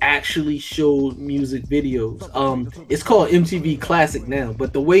 MTV actually showed music videos. It's called MTV Classic now,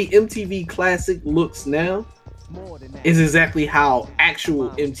 but the way MTV Classic looks now is exactly how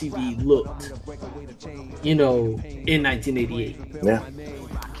actual MTV looked, you know, in 1988. Yeah,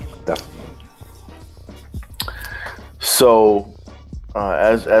 definitely. So,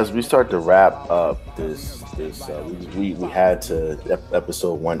 as we start to wrap up this we had to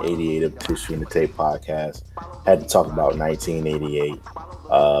episode 188 of Tissue and the Tape podcast had to talk about 1988.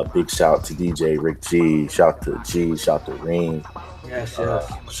 Big shout to DJ Rick G, shout to G, shout to Reem,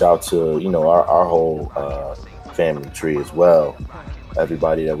 shout to, you know, our whole family tree as well,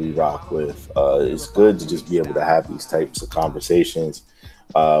 everybody that we rock with. It's good to just be able to have these types of conversations.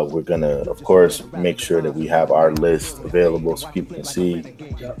 We're gonna, of course, make sure that we have our list available so people can see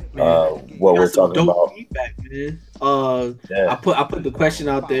what we're talking about. Feedback, man. I put the question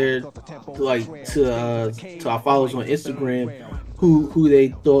out there, like, to our followers on Instagram, who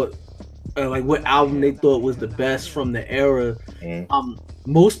they thought, like, what album they thought was the best from the era.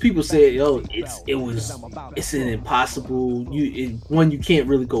 Most people said, "Yo, it's an impossible. You can't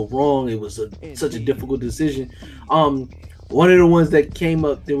really go wrong. It was such a difficult decision." One of the ones that came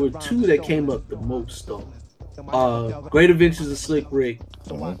up, there were two that came up the most though. Great Adventures of Slick Rick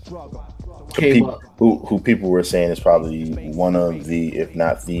came up. Who people were saying is probably one of the, if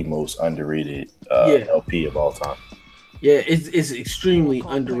not the most underrated LP of all time. Yeah, it's extremely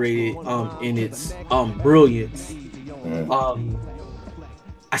underrated in its brilliance.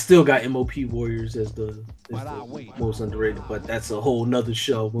 I still got MOP Warriors as the most underrated, but that's a whole nother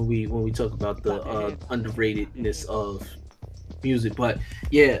show when we talk about the underratedness of music. But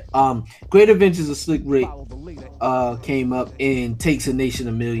yeah, Great Adventures of Slick Rick came up, and Takes a Nation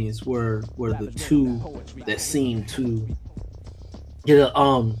of Millions were the two that seemed to get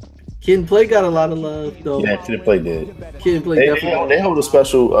a Kid and Play got a lot of love though. Yeah, Kid and Play did. Kid and Play definitely. They hold a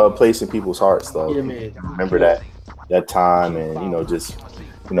special place in people's hearts though. Yeah, man. Remember that time, and, you know, just,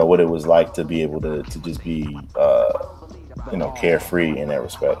 you know, what it was like to be able to just be you know, carefree in that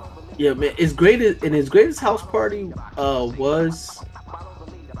respect. Yeah, man. His greatest house party was,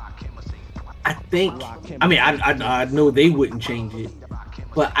 I think, I mean, I know they wouldn't change it,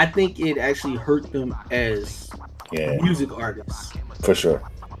 but I think it actually hurt them as music artists. For sure.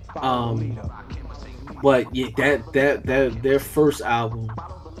 But yeah, that their first album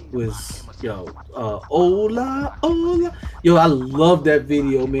was, Ola. Yo, I love that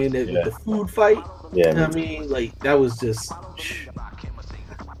video, man. With the food fight. Yeah, you know what I mean, like, that was just,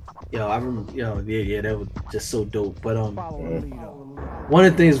 I remember, that was just so dope. But one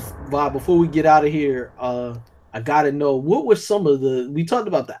of the things, Bob, before we get out of here, I gotta know, what were some of we talked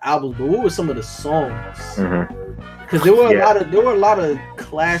about the albums, but what were some of the songs? Because there were a lot of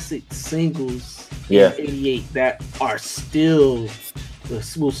classic singles in '88 that are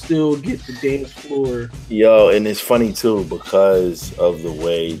will still get the dance floor. Yo, and it's funny too, because of the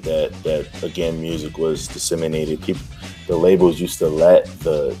way that again, music was disseminated. The labels used to let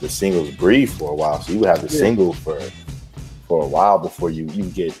the singles breathe for a while, so you would have the single for for a while before you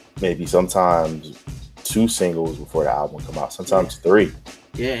get maybe sometimes 2 singles before the album come out, sometimes 3.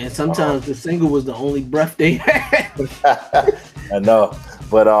 Yeah, and sometimes the single was the only breath they had. I know,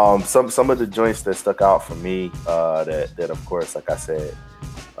 but some of the joints that stuck out for me, that of course, like I said,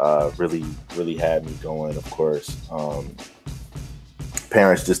 really had me going. Of course,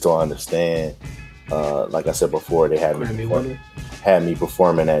 Parents Just Don't Understand. Like I said before, they had me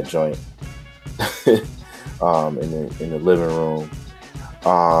performing that joint in the living room.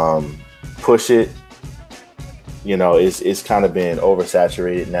 Push It. You know, it's kind of been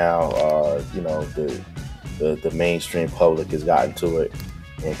oversaturated now. You know, the mainstream public has gotten to it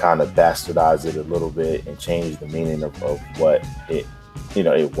and kind of bastardized it a little bit and changed the meaning of what it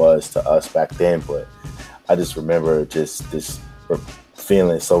was to us back then. But I just remember just this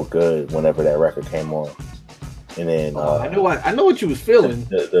feeling so good whenever that record came on. And then I know what you was feeling.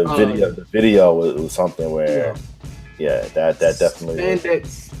 The video was something where that definitely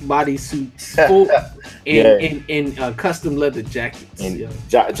spandex bodysuits full in custom leather jackets and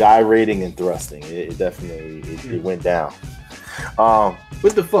gyrating and thrusting. It definitely it went down.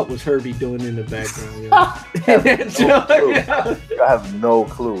 What the fuck was Herbie doing in the background? I have no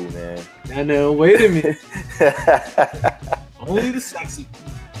clue, man. I know. Wait a minute. Only the sexy.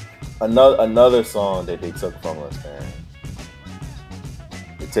 Another song that they took from us, man.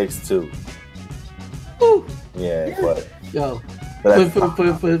 It Takes Two. Ooh. Yeah, but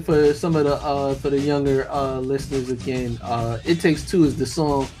for some of the for the younger listeners again, It Takes Two is the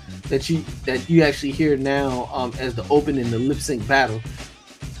song that you actually hear now as the opening, the lip sync battle.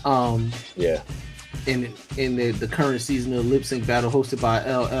 In the current season of the lip sync battle hosted by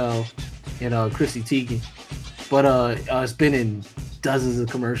LL and Chrissy Teigen. But it's been in dozens of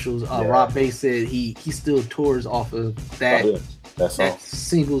commercials. Rob Bass said he still tours off of that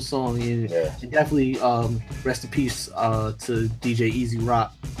single song, and definitely rest in peace to DJ Easy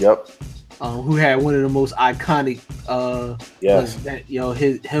Rock. Yep. Who had one of the most iconic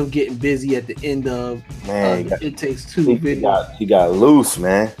him getting busy at the end of It Takes Two video. He got loose,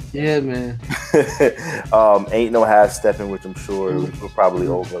 man. Yeah, man. Ain't No Half Stepping, which I'm sure will probably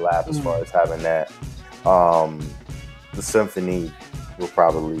overlap as far as having that. The Symphony will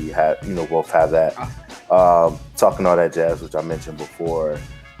probably have, both have that. Talking All That Jazz, which I mentioned before.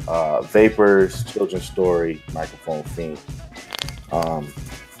 Vapors, Children's Story, Microphone Fiend.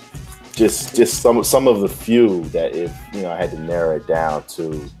 Just some of the few that, if I had to narrow it down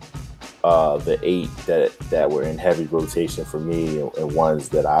to the 8 that were in heavy rotation for me, and ones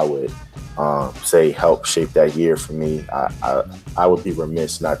that I would say helped shape that year for me, I would be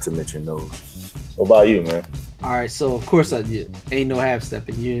remiss not to mention those. What about you, man? All right, so of course I did. Ain't No Half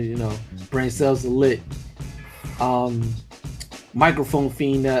Stepping. Brain Cells Are Lit. Microphone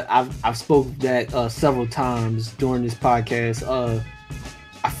Fiend. I've spoken that several times during this podcast.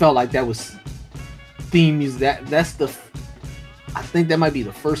 I felt like that was theme music. I think that might be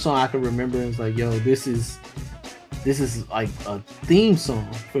the first song I can remember. It was like, yo, this is like a theme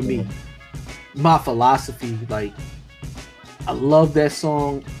song for me. My philosophy, like, I love that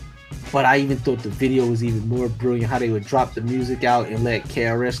song, but I even thought the video was even more brilliant. How they would drop the music out and let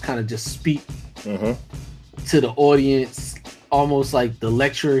KRS kind of just speak to the audience, almost like the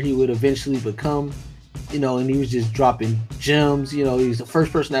lecturer he would eventually become. And he was just dropping gems. He was the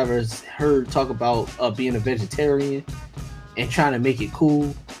first person I ever heard talk about being a vegetarian and trying to make it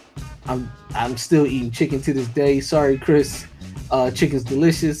cool. I'm still eating chicken to this day. Sorry, Chris. Chicken's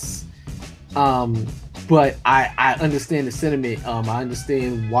delicious. But I understand the sentiment. I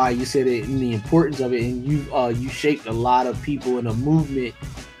understand why you said it and the importance of it. And you shaped a lot of people in a movement.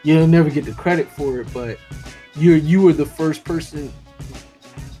 You'll never get the credit for it, but you were the first person,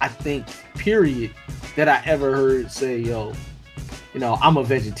 I think, period, that I ever heard say, yo, I'm a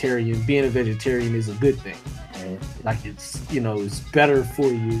vegetarian. Being a vegetarian is a good thing. Like, it's, it's better for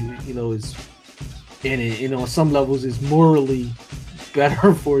you. It's, and on some levels, it's morally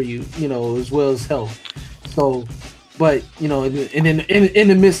better for you, as well as health. So, but, in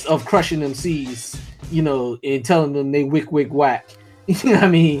the midst of crushing them C's, and telling them they wick, whack, I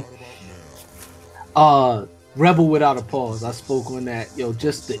mean? Rebel Without a Pause. I spoke on that.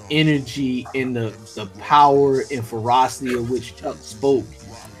 Just the energy and the power and ferocity of which Chuck spoke.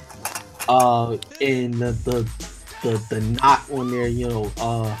 And the knock on there,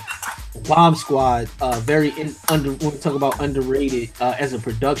 Bomb Squad, when we talk about underrated as a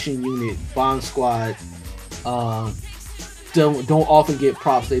production unit, Bomb Squad don't often get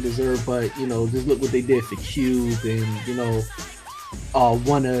props they deserve, but just look what they did for Cube, and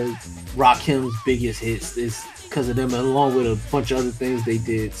one of Rakim's biggest hits is because of them, along with a bunch of other things they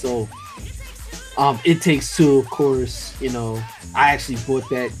did. So It Takes Two, of course. You know, I actually bought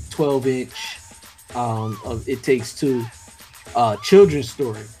that 12-inch of It Takes Two. Children's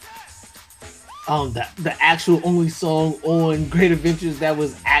Story. The actual only song on Great Adventures that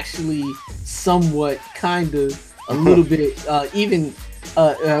was actually somewhat kind of a little bit even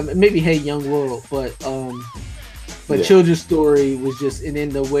maybe Hey Young World, but yeah. Children's Story was just, and then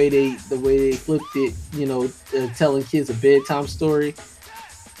the way they flipped it, you know, telling kids a bedtime story.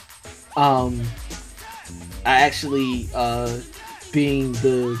 I actually being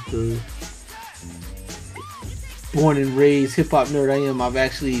the born and raised hip hop nerd I am, I've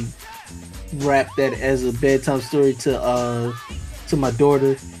actually rapped that as a bedtime story to my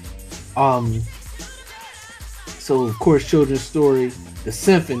daughter. So of course, Children's Story, The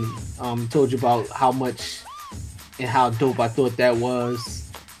Symphony. Told you about how much and how dope I thought that was.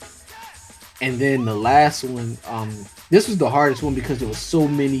 And then the last one, this was the hardest one because there was so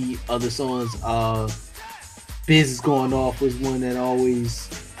many other songs. Biz Is Going Off was one that always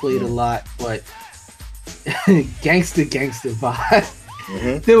played a lot, but Gangsta Vibe.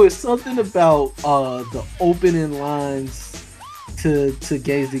 Mm-hmm. There was something about the opening lines to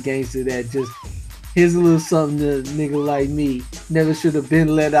Gangsta that just, here's a little something to a nigga like me. Never should have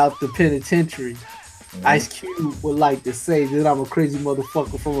been let out the penitentiary. Mm-hmm. Ice Cube would like to say that I'm a crazy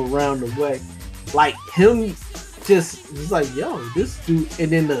motherfucker from around the way. Like him just like, yo, this dude,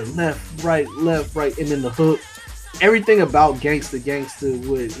 and then the left, right, and then the hook. Everything about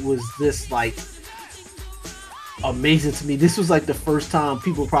Gangsta was this like amazing to me. This was like the first time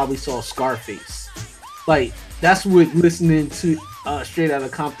people probably saw Scarface. Like that's what listening to Straight Outta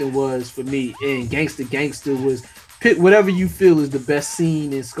Compton was for me, and Gangsta was pick whatever you feel is the best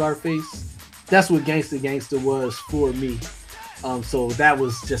scene in Scarface. That's what Gangsta was for me. So that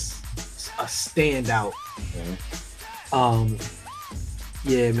was just a standout. Mm-hmm.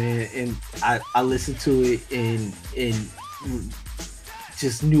 Yeah, man, and I listened to it and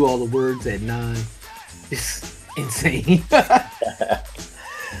just knew all the words at 9. It's insane.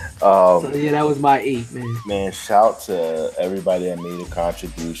 So yeah, that was my 8, man. Man, shout to everybody that made a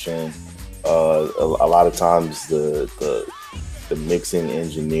contribution. A lot of times the mixing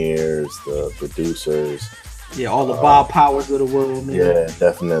engineers, the producers. Yeah, all the Bob Powers of the world, man. Yeah,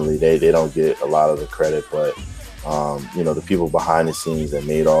 definitely. They don't get a lot of the credit, but you know, the people behind the scenes that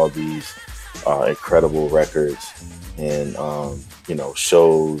made all these incredible records and you know,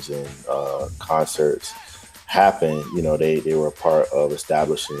 shows and concerts happen, you know, they were a part of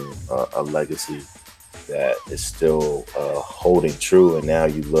establishing a legacy that is still holding true. And now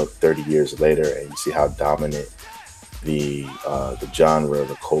you look 30 years later and you see how dominant the genre,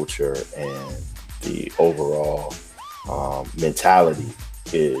 the culture, and the overall mentality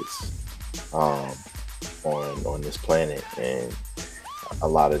is on this planet. And a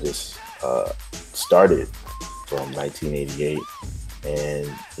lot of this started from 1988, and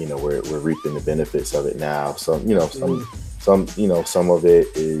you know, we're reaping the benefits of it now. Some of it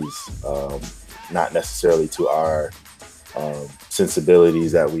is not necessarily to our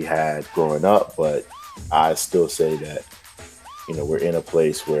sensibilities that we had growing up, but I still say that, you know, we're in a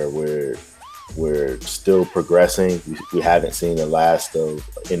place where we're still progressing. We haven't seen the last of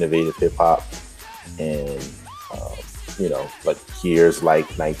innovative hip hop, and you know, like years like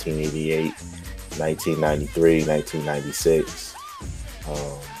 1988, 1993, 1996.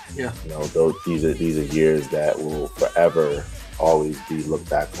 Yeah, you know, these are years that will forever always be looked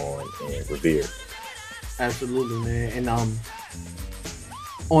back on and revered. Absolutely, man. And on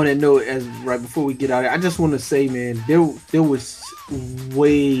that note, as right before we get out of here, I just want to say, man, there was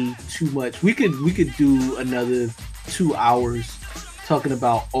way too much. We could do another 2 hours talking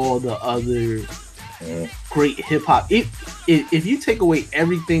about all the other great hip hop. If you take away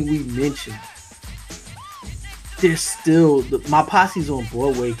everything we mentioned, there's still My Posse's on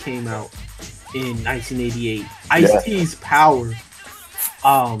Broadway came out in 1988. Ice-T's Power,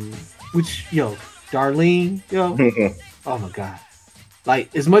 which Darlene, oh my god!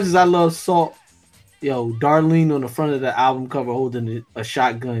 Like, as much as I love Salt, Darlene on the front of the album cover holding a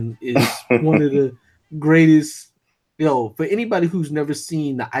shotgun is one of the greatest. For anybody who's never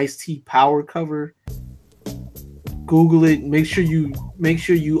seen the Ice-T Power cover, Google it. Make sure you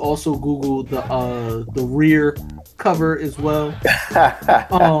also Google the rear cover as well.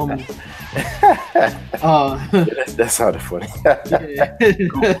 That sounded funny. Yeah.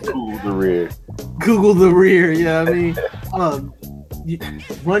 Google the rear. Google the rear. Yeah, I mean,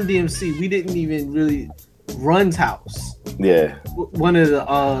 Run DMC. We didn't even really Run's House. Yeah. One of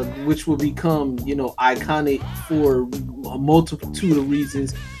the which will become iconic for a multitude of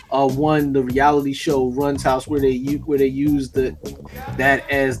reasons. One, the reality show Run's House, where they used that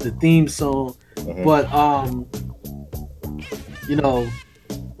as the theme song. But you know,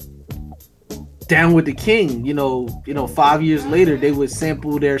 Down with the King, you know, 5 years later they would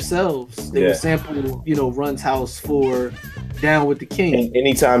sample themselves. They would sample, Run's House for Down with the King. And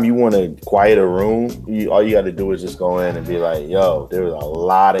anytime you want to quiet a room, all you got to do is just go in and be like, yo, there was a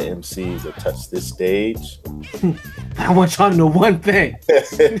lot of MCs that touched this stage. I want y'all to know one thing.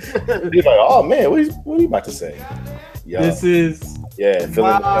 You're like, oh man, what are you about to say? Yo. This is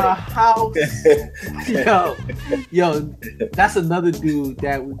my house. yo, that's another dude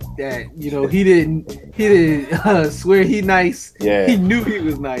that he didn't swear he nice. Yeah, he knew he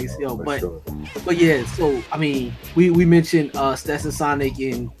was nice. But yeah. So I mean, we mentioned Stetson Sonic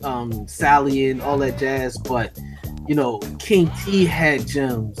and Sally and all that jazz, but King T had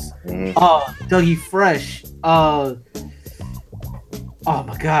gems. Dougie Fresh. Oh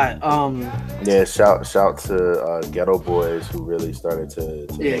my God! Shout to Ghetto Boys who really started to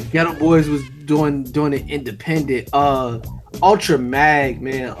Ghetto Boys was doing it independent. Ultra Mag,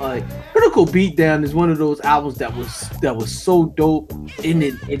 man. Critical Beatdown is one of those albums that was so dope, and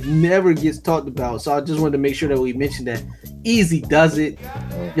it never gets talked about. So I just wanted to make sure that we mentioned that. Easy Does It.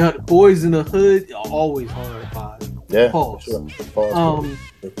 The Boys in the Hood are always hard vibe. Yeah. Pause. Sure.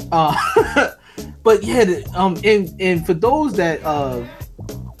 Pause. But yeah, and for those that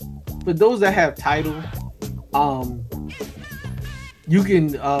have Tidal, you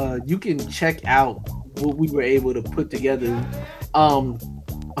can check out what we were able to put together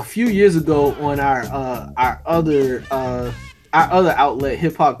a few years ago on our other outlet,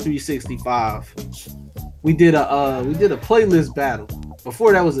 Hip Hop 365. We did a playlist battle.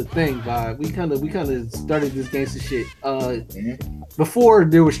 Before that was a thing, vibe. We kind of started this gangster shit. Before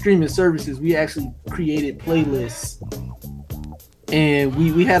there were streaming services, we actually created playlists, and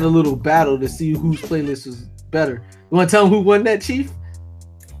we had a little battle to see whose playlist was better. You want to tell them who won that, Chief?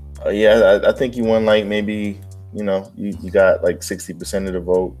 I think you won like maybe you got like 60% of the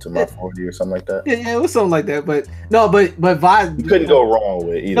vote to my 40 or something like that. Yeah, it was something like that. But Vibe, you couldn't go wrong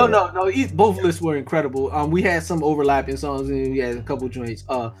with either. No. Both lists were incredible. We had some overlapping songs and we had a couple joints.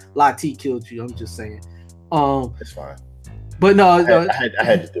 La T Killed You. I'm just saying. It's fine. But no, I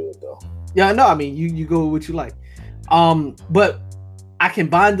had to do it though. Yeah, no. I mean, you go with what you like. But I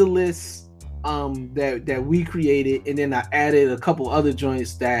combined the list that we created, and then I added a couple other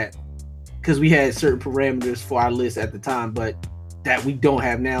joints because we had certain parameters for our list at the time, but that we don't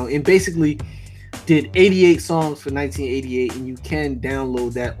have now. And basically did 88 songs for 1988, and you can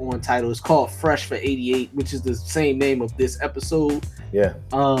download that on Tidal. It's called Fresh for 88, which is the same name of this episode. Yeah.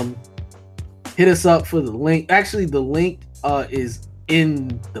 Hit us up for the link. Actually, the link is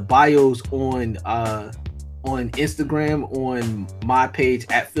in the bios on Instagram, on my page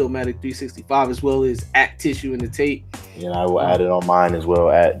at Philmatic365, as well as at Tissue in the Tape. Yeah, I will add it on mine as well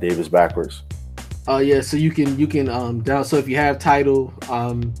at Davis Backwards. So you can down. So if you have Tidal,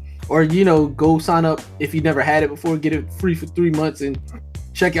 or go sign up if you never had it before, get it free for 3 months and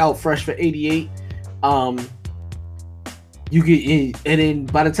check out Fresh for 88. You get in, and then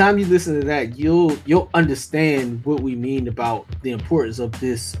by the time you listen to that, you'll understand what we mean about the importance of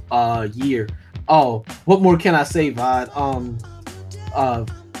this year. Oh, what more can I say, Vod?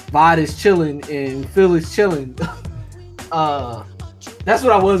 Vod is chilling and Phil is chilling. That's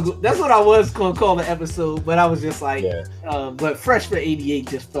what I was gonna call the episode, but I was just like, but Fresh for 88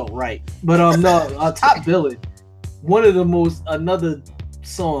 just felt right. But Top Billing, another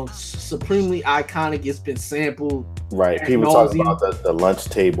song, supremely iconic. It's been sampled. Right. People talk about the lunch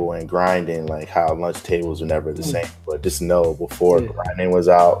table and grinding, like how lunch tables are never the same. But just know, before grinding was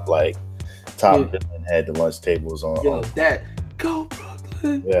out, like Top Billing had the lunch tables on. Yo, that go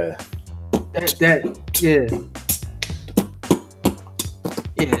Brooklyn. Yeah. And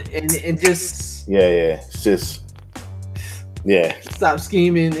just it's just stop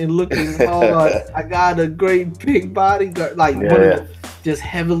scheming and looking hard. I got a great big body, like one of the, just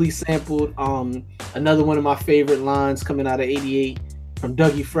heavily sampled. Another one of my favorite lines coming out of 88 from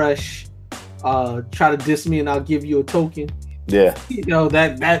Dougie Fresh. Try to diss me and I'll give you a token. Yeah,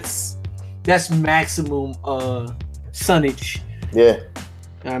 that's maximum sonnage. Yeah,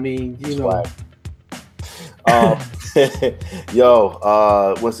 I mean,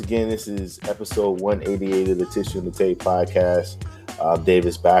 once again, this is episode 188 of the Tissue and the Tape podcast.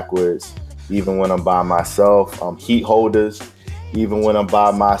 Davis Backwards. Even when I'm by myself, Heat Holders. Even when I'm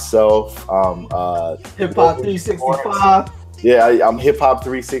by myself, Hip Hop 365. Yeah, I'm Hip Hop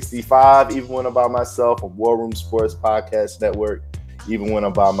 365. Even when I'm by myself, I'm War Room Sports Podcast Network. Even when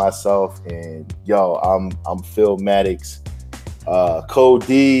I'm by myself, and I'm Phil Maddox, Code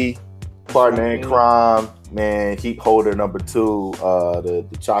D, partner in crime, man. Heat Holder number 2,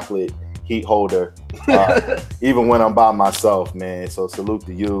 the chocolate heat holder, even when I'm by myself, man. So salute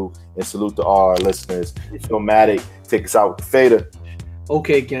to you and salute to all our listeners. Philmatic, take us out with the fader.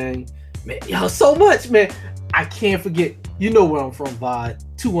 Okay, gang. Man, y'all so much, man. I can't forget. You know where I'm from, Vod.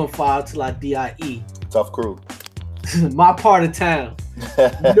 215 till I DIE. Tough crew. My part of town.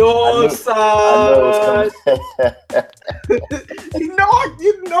 North side. You know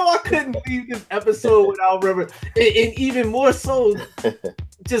I couldn't leave this episode without remembering. And even more so,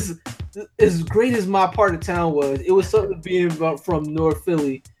 just as great as my part of town was, it was something being from North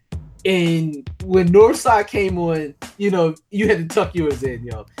Philly. And when Northside came on, you had to tuck yours in,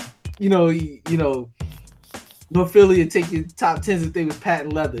 yo. North Philly would take your top tens if they was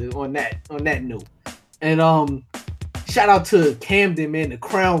patent leather on that note. And shout out to Camden, man, the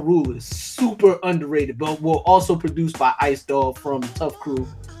Crown Rulers, super underrated, but were also produced by Ice Dog from Tough Crew,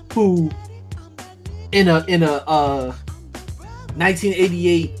 who in a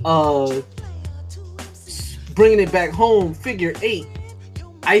 1988 bringing it back home, Figure 8.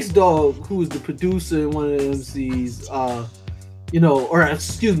 Ice Dog, who was the producer and one of the MCs,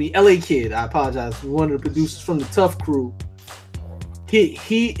 LA Kid, I apologize, one of the producers from the Tough Crew.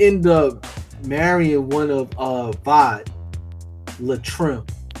 He ended up marrying one of Vod, Latrim.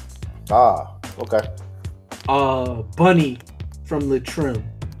 Ah, okay. Bunny from Latrim.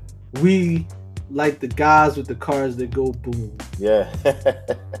 We like the guys with the cars that go boom. Yeah.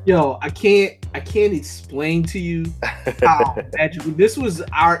 Yo, I can't explain to you how magical this was.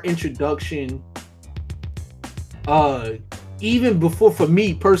 Our introduction. Even before, for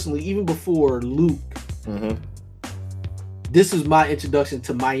me personally, even before Luke. Mm-hmm. This is my introduction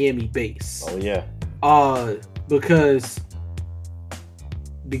to Miami bass. Oh yeah.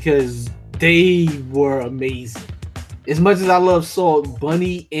 Because they were amazing. As much as I love Salt,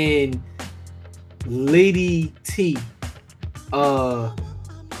 Bunny and Lady T were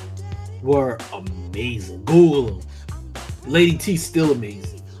amazing. Google them. Lady T still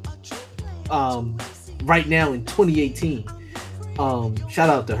amazing. Right now in 2018. Shout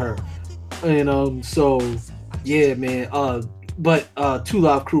out to her. And so yeah, man. But Two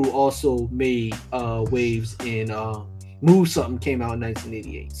Live Crew also made waves, and Move Something came out in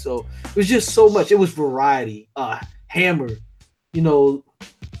 1988. So it was just so much. It was variety. Hammer,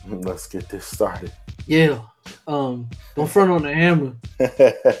 Let's get this started. Yeah. Don't front on the Hammer.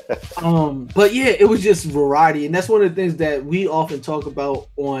 But yeah, it was just variety, and that's one of the things that we often talk about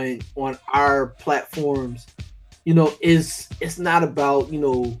on our platforms. It's not about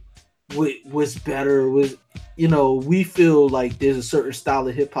what's better. We feel like there's a certain style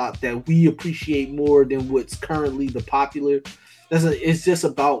of hip hop that we appreciate more than what's currently the popular. It's just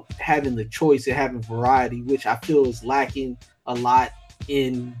about having the choice and having variety, which I feel is lacking a lot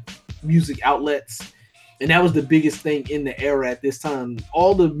in music outlets. And that was the biggest thing in the era at this time.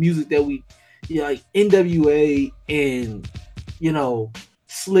 All the music that like NWA and,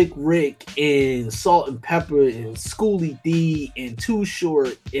 Slick Rick and Salt and Pepper and Schoolie D and Too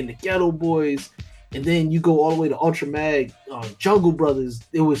Short and the Ghetto Boys. And then you go all the way to Ultra Mag, Jungle Brothers.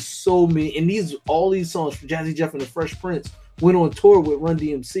 There was so many. And all these songs from Jazzy Jeff and the Fresh Prince went on tour with Run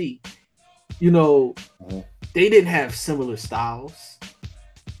DMC. They didn't have similar styles.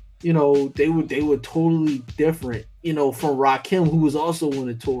 They were totally different, from Rakim, who was also on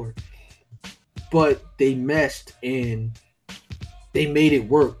the tour. But they meshed and they made it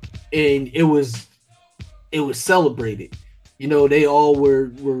work. And it was celebrated. They all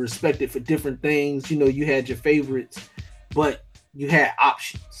were respected for different things. You had your favorites, but you had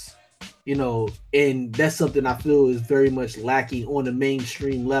options, and that's something I feel is very much lacking on the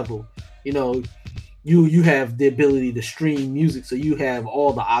mainstream level. You have the ability to stream music, so you have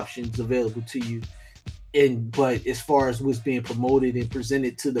all the options available to you. But as far as what's being promoted and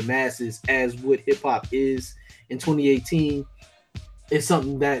presented to the masses as what hip hop is in 2018, it's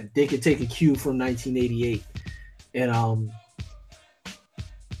something that they could take a cue from 1988. And on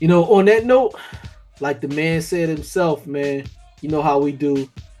that note, like the man said himself, man, you know how we do.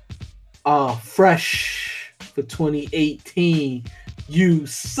 Fresh for 2018. You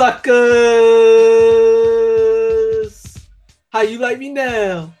suckers! How you like me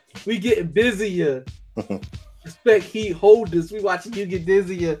now? We getting busier. Respect heat holders. We watching you get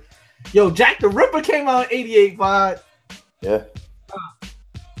busier. Yo, Jack the Ripper came out in 88, Vod. Yeah.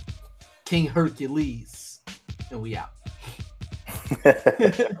 King Hercules. And we out.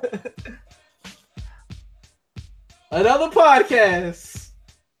 Another podcast.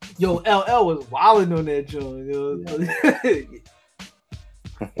 Yo, LL was wilding on that joint.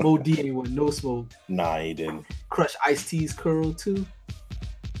 Mo D ain't want no smoke. Nah, he didn't. Crush Ice-T's curl too.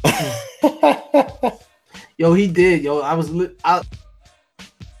 Yo, he did. Yo,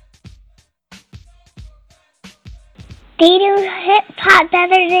 They do hip-hop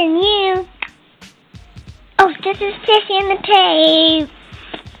better than you. Oh, this is Sissy in the Tape.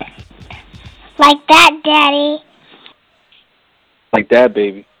 Like that, Daddy. Like that,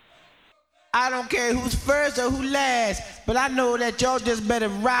 baby. I don't care who's first or who last, but I know that y'all just better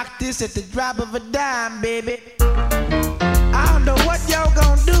rock this at the drop of a dime, baby. I don't know what y'all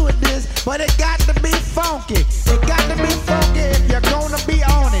gonna do with this, but it got to be funky. It got to be funky if you're gonna be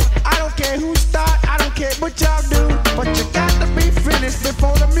on it. I don't care who start, I don't care what y'all do, but you got to be finished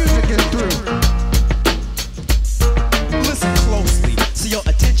before the music is through. Listen closely, so your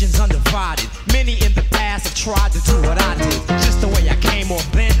attention's undivided. Many in the past have tried to do what I did. Just the way I came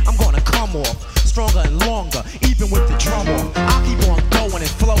off then, I'm gonna come off stronger and longer, even with the drum off. I'll keep on going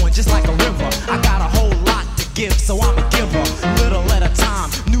and flowing just like a river. I got a whole lot to give, so I'm a giver. Little at a time,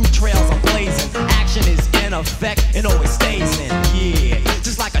 new trails I'm blazing. Action is in effect and always stays in. Yeah,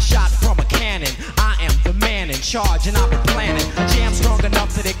 just like a shot from a cannon. I am the man in charge and I've been planning a jam strong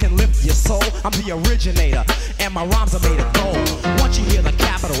enough that it can lift your soul. I'm the originator and my rhymes are made of gold. Once you hear the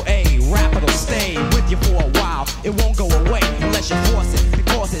capital A, rap it'll stay with you for a while. It won't go away unless you force it,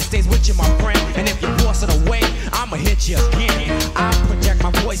 because it stays with you, my friend. And if you force it away, I'ma hit you again. I project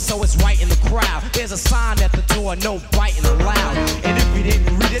my voice so it's right in the crowd. There's a sign at the door, no biting allowed. And if you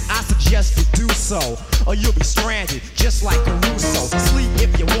didn't read it, I suggest you do so, or you'll be stranded, just like Caruso. Sleep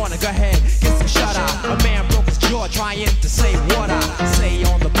if you wanna, go ahead, get some shut eye. A man broke his jaw trying to say what I say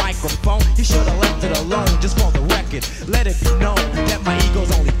on the microphone. He should've left it alone, just for the record. Let it be known that my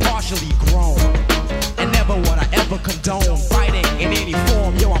ego's only partially grown. And never would I ever condone fighting in any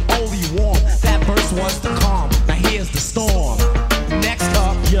form. Yo, I'm only warm. That verse was the calm. Now here's the storm. Next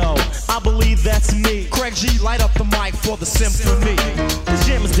up, yo, I believe that's me. Craig G, light up the mic for the symphony. This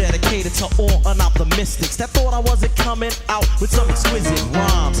jam is dedicated to all unoptimistics that thought I wasn't coming out with some exquisite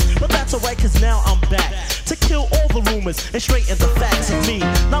rhymes. But that's alright, cause now I'm back to kill all the rumors and straighten the facts of me.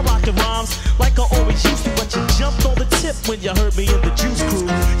 Not rocking rhymes like I always used to, but you jumped on the tip when you heard me in the Juice Crew.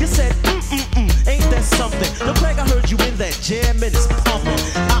 You said, ain't that something? Yo, Craig, I heard you in that jam and it's pumping.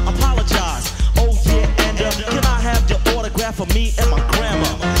 I apologize. Oh yeah, and can I have your autograph for me and my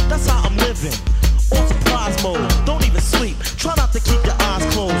grandma? That's how I'm living. On surprise mode. Don't even sleep. Try not to keep your eyes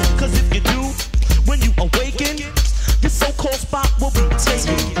closed. Cause if you do, when you awaken, this so-called spot will be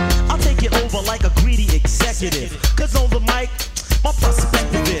taken. I'll take it over like a greedy executive. Cause on the mic, my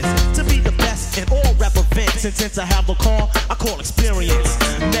perspective is to be the best in all rap events. And since I have the call, I call experience.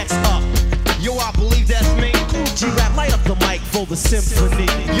 Next up, yo, I believe that's me. Cool G-Rap, light up the mic for the symphony.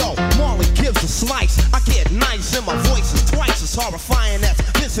 Yo, Marley gives a slice. I get nice and my voice is twice as horrifying as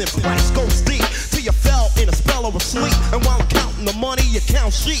Vincent Price. Goes deep till you fell in a spell of sleep. And while I'm counting the money, you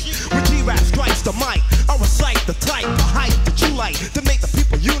count sheep. When G-Rap strikes the mic, I recite the type of hype that you like to make the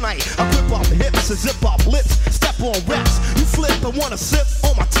people unite. I grip off the hips and zip off lips. Step on reps. You flip and wanna sip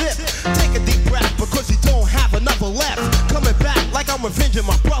on my tip. Take a deep breath because you don't have another left. Coming back like I'm revenging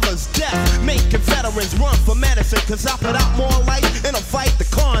my brother's death. Making veterans run for medicine, cause I put out more light in a fight the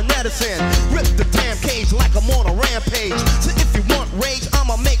Con Edison. Rip the damn cage like I'm on a rampage. So if you want rage,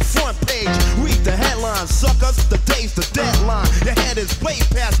 I'ma make front page. Read the headlines, suckers, the day's the deadline. Your head is way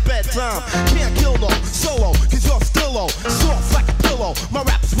past bedtime. Can't kill no solo, cause you're still low. Soft like a pillow, my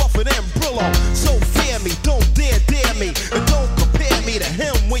rap is rougher than Brillo. So fear me, don't dare me. And don't compare me to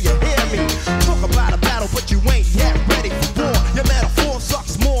him when you hear me. Talk about a battle, but you ain't yet ready for war. Your metaphor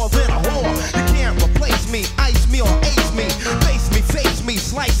sucks more than a whore. You can't replace me, ice me or ace me. Face me,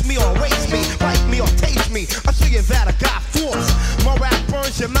 slice me or erase me. Bite me or taste me, I show you that I got force. My rap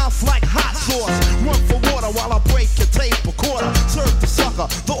burns your mouth like hot sauce. Run for water while I break your tape recorder. Serve the sucker,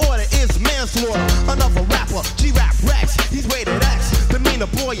 the order is manslaughter. Another rapper, G-Rap Rex, he's rated X. The meaner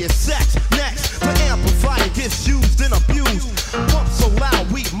boy is sex. Next, the amplifier gets used and abused. Pump so loud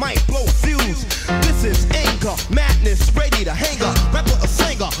we might blow fuse. This is anger, madness, ready to hang up. Rapper or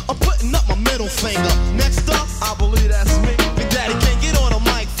singer, I'm putting up my middle finger. Next up, I believe that's me. Big Daddy can't get on a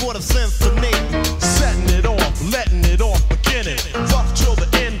mic for the symphony. Setting it off, letting it off, beginning. Rough till the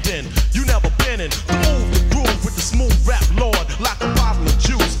ending. You never been in the move, the groove with the smooth rap lord. Like a bottle of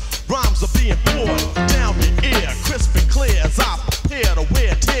juice, rhymes are being poured down your ear, crisp and clear as I prepare to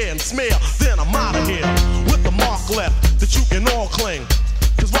wear, tear and smear. Then I'm out of here with the mark left that you can all cling.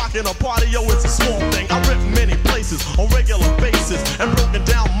 Cause rocking a party, yo, it's a small thing. I rip many places on regular basis, and broken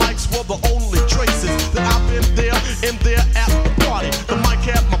down mics were the only traces that I've been there, in there at the party. The mic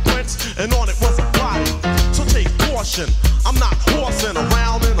had my prints, and on it was a body. So take caution, I'm not horsing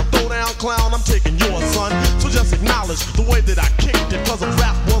around in a throwdown clown. I'm taking yours, son. So just acknowledge the way that I kicked it. Cause if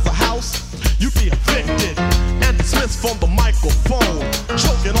rap was a house, you'd be evicted and dismissed from the microphone.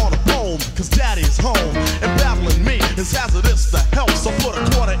 Choking on a bone, cause daddy's home. And battling me is So put a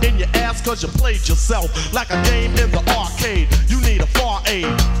quarter in your ass cause you played yourself. Like a game in the arcade, you need a far aid.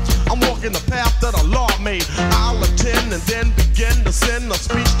 I'm walking the path that a law made. I'll attend and then begin to send a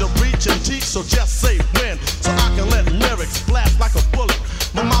speech to reach and teach. So just say when, so I can let lyrics blast like a bullet.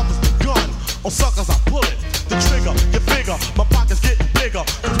 My mouth is the gun, on suckers I pull it. The trigger, you figure, my pocket's getting bigger.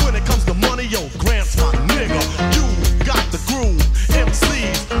 Cause when it comes to money, yo, Grant's my nigga. You got the groove,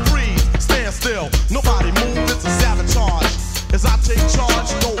 MCs, freeze, stand still. Nobody move, it's a sabotage. As I take charge,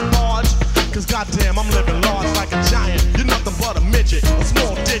 don't barge. Cause goddamn, I'm living large like a giant. You're nothing but a midget, a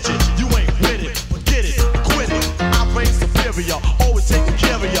small digit. You ain't with it, forget it, quit it. I reign superior, always taking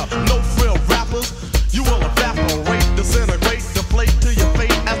care of ya. No frill rappers, you will evaporate, disintegrate, deflate to your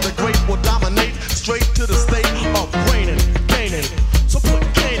fate. As the great will dominate, straight to the state of reigning, gaining. So put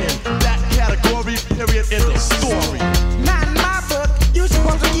gain in that category, period in the story.